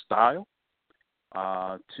professional style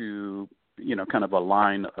to kind of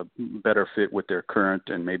align a better fit with their current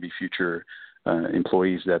and maybe future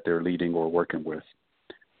employees that they're leading or working with.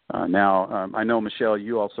 Now, I know, Michelle,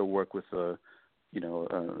 you also work with a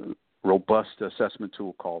robust assessment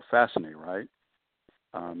tool called Fascinate, right?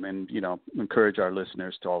 And encourage our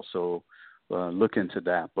listeners to also look into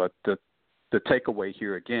that. But the takeaway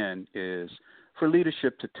here again is for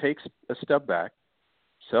leadership to take a step back,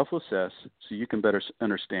 self-assess, so you can better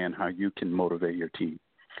understand how you can motivate your team.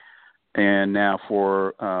 And now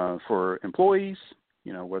for employees,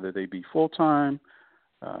 whether they be full-time,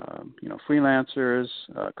 freelancers,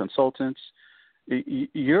 consultants,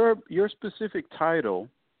 your specific title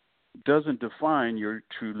doesn't define your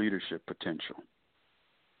true leadership potential.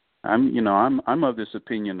 I'm of this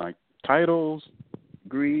opinion, like titles,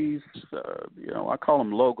 degrees, I call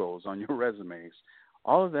them logos on your resumes.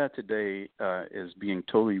 All of that today is being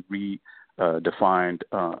totally redefined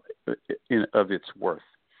of its worth.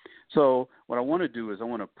 So what I want to do is I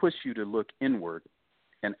want to push you to look inward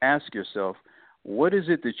and ask yourself, what is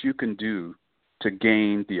it that you can do to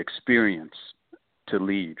gain the experience to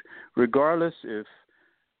lead, regardless if,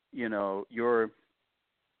 your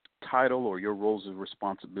title or your roles and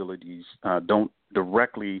responsibilities don't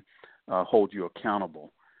directly hold you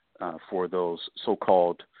accountable for those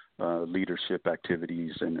so-called leadership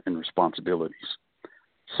activities and responsibilities.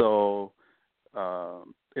 So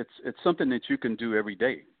it's something that you can do every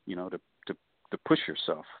day, to push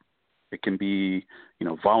yourself. It can be,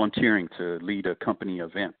 volunteering to lead a company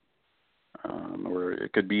event, or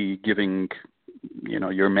it could be giving,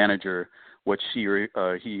 your manager what she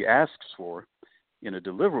or he asks for in a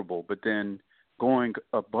deliverable, but then going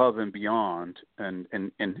above and beyond and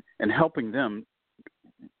helping them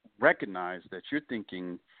recognize that you're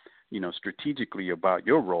thinking, strategically about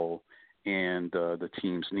your role and the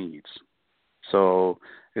team's needs. So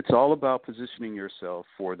it's all about positioning yourself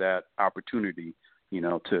for that opportunity,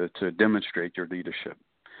 to demonstrate your leadership.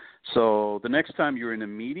 So the next time you're in a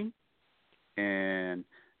meeting and,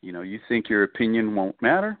 you think your opinion won't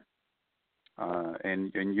matter,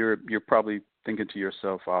 and you're probably thinking to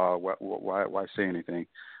yourself, why say anything?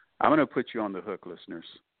 I'm going to put you on the hook, listeners.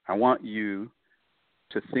 I want you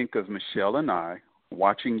to think of Michelle and I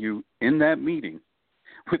watching you in that meeting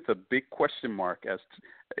with a big question mark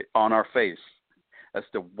on our face as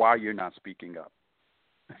to why you're not speaking up.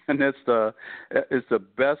 And it's the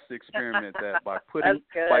best experiment that by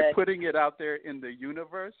putting it out there in the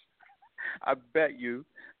universe, I bet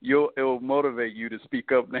it'll motivate you to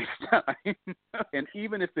speak up next time. And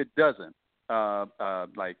even if it doesn't,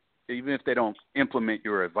 even if they don't implement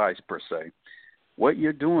your advice per se, what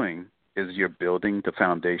you're doing is you're building the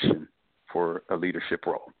foundation for a leadership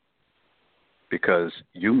role, because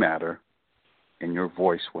you matter and your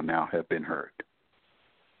voice will now have been heard.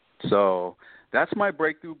 So that's my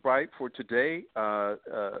Breakthrough Bright for today,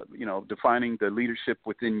 defining the leadership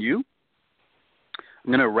within you.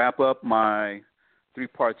 I'm going to wrap up my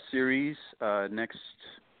 3-part series next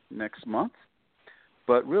month.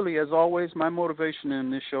 But really, as always, my motivation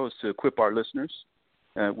in this show is to equip our listeners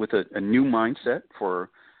with a new mindset for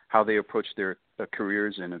how they approach their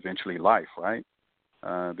careers and eventually life, right?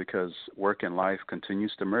 Because work and life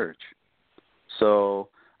continues to merge. So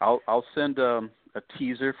I'll send a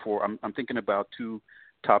teaser for. I'm thinking about 2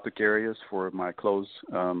 topic areas for my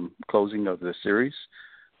closing of the series,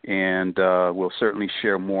 and we'll certainly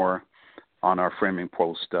share more on our framing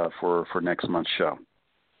post for next month's show.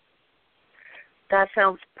 That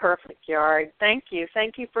sounds perfect, Yard. Thank you.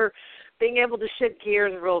 Thank you for being able to shift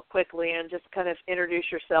gears real quickly and just kind of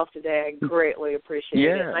introduce yourself today. I greatly appreciate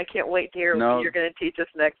it. And I can't wait to hear what you're going to teach us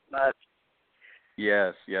next month.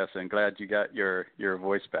 Yes, I'm glad you got your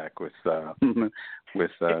voice back with that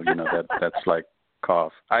slight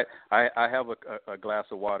cough. I have a glass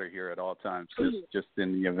of water here at all times, just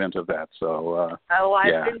in the event of that. So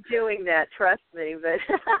I've been doing that, trust me. But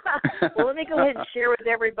well, let me go ahead and share with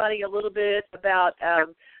everybody a little bit about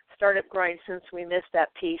Startup Grind since we missed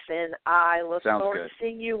that piece, and I look forward to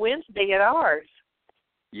seeing you Wednesday at ours.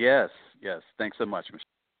 Yes. Thanks so much, Michelle.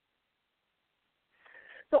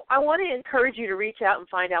 So I want to encourage you to reach out and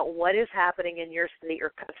find out what is happening in your city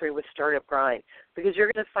or country with Startup Grind, because you're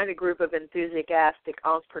going to find a group of enthusiastic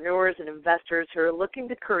entrepreneurs and investors who are looking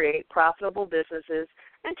to create profitable businesses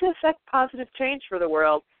and to affect positive change for the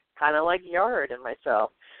world, kind of like Yard and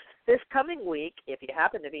myself. This coming week, if you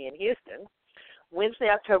happen to be in Houston, Wednesday,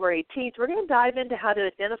 October 18th, we're going to dive into how to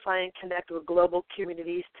identify and connect with global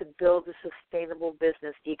communities to build a sustainable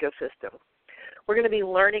business ecosystem. We're going to be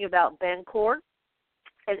learning about Bancor,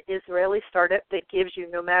 an Israeli startup that gives you,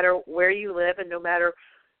 no matter where you live and no matter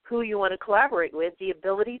who you want to collaborate with, the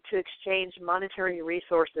ability to exchange monetary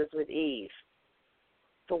resources with ease.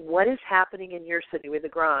 So what is happening in your city with the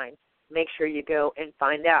grind? Make sure you go and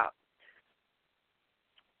find out.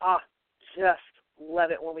 Just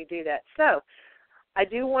love it when we do that. So I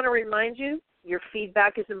do want to remind you, your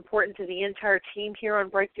feedback is important to the entire team here on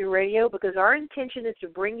Breakthrough Radio, because our intention is to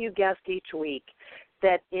bring you guests each week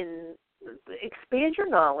that expand your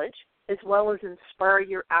knowledge as well as inspire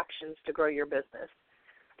your actions to grow your business.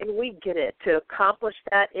 And we get it. To accomplish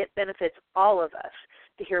that, it benefits all of us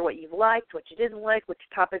to hear what you've liked, what you didn't like, which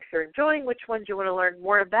topics you're enjoying, which ones you want to learn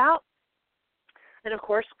more about. And, of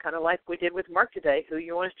course, kind of like we did with Mark today, who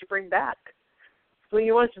you want us to bring back. Who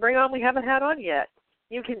you want us to bring on we haven't had on yet.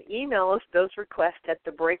 You can email us those requests at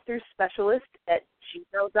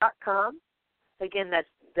thebreakthroughspecialist@gmail.com. Again, that's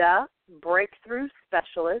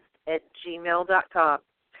thebreakthroughspecialist@gmail.com.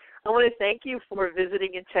 I want to thank you for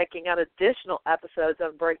visiting and checking out additional episodes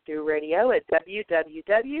of Breakthrough Radio at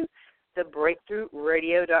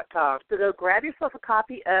www.thebreakthroughradio.com. So go grab yourself a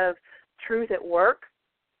copy of Truth at Work.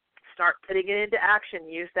 Start putting it into action.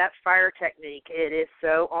 Use that FIRE technique. It is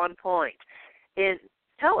so on point. And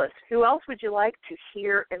tell us, who else would you like to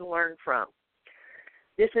hear and learn from?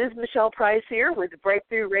 This is Michelle Price here with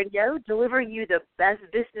Breakthrough Radio, delivering you the best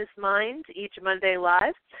business minds each Monday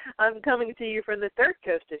live. I'm coming to you from the third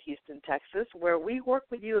coast of Houston, Texas, where we work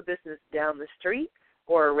with you a business down the street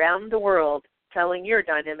or around the world, telling your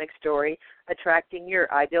dynamic story, attracting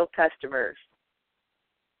your ideal customers.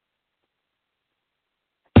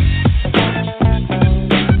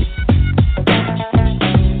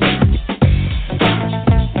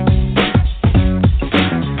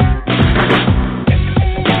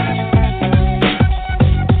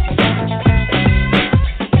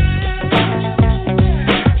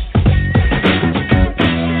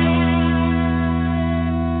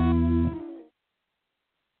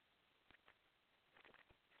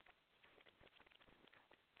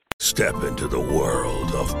 into the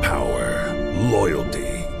world of power, loyalty,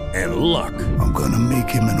 and luck. I'm gonna make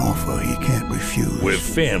him an offer he can't refuse. With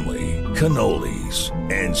family, cannolis,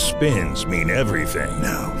 and spins mean everything.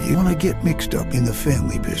 Now, you wanna get mixed up in the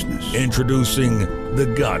family business. Introducing The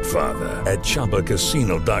Godfather at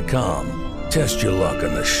ChumbaCasino.com. Test your luck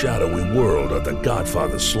in the shadowy world of The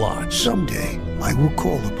Godfather slot. Someday, I will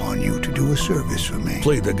call upon you to do a service for me.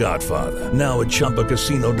 Play The Godfather, now at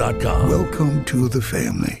ChumbaCasino.com. Welcome to the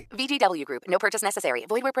family. VGW Group. No purchase necessary.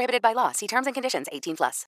 Void where prohibited by law. See terms and conditions. 18+.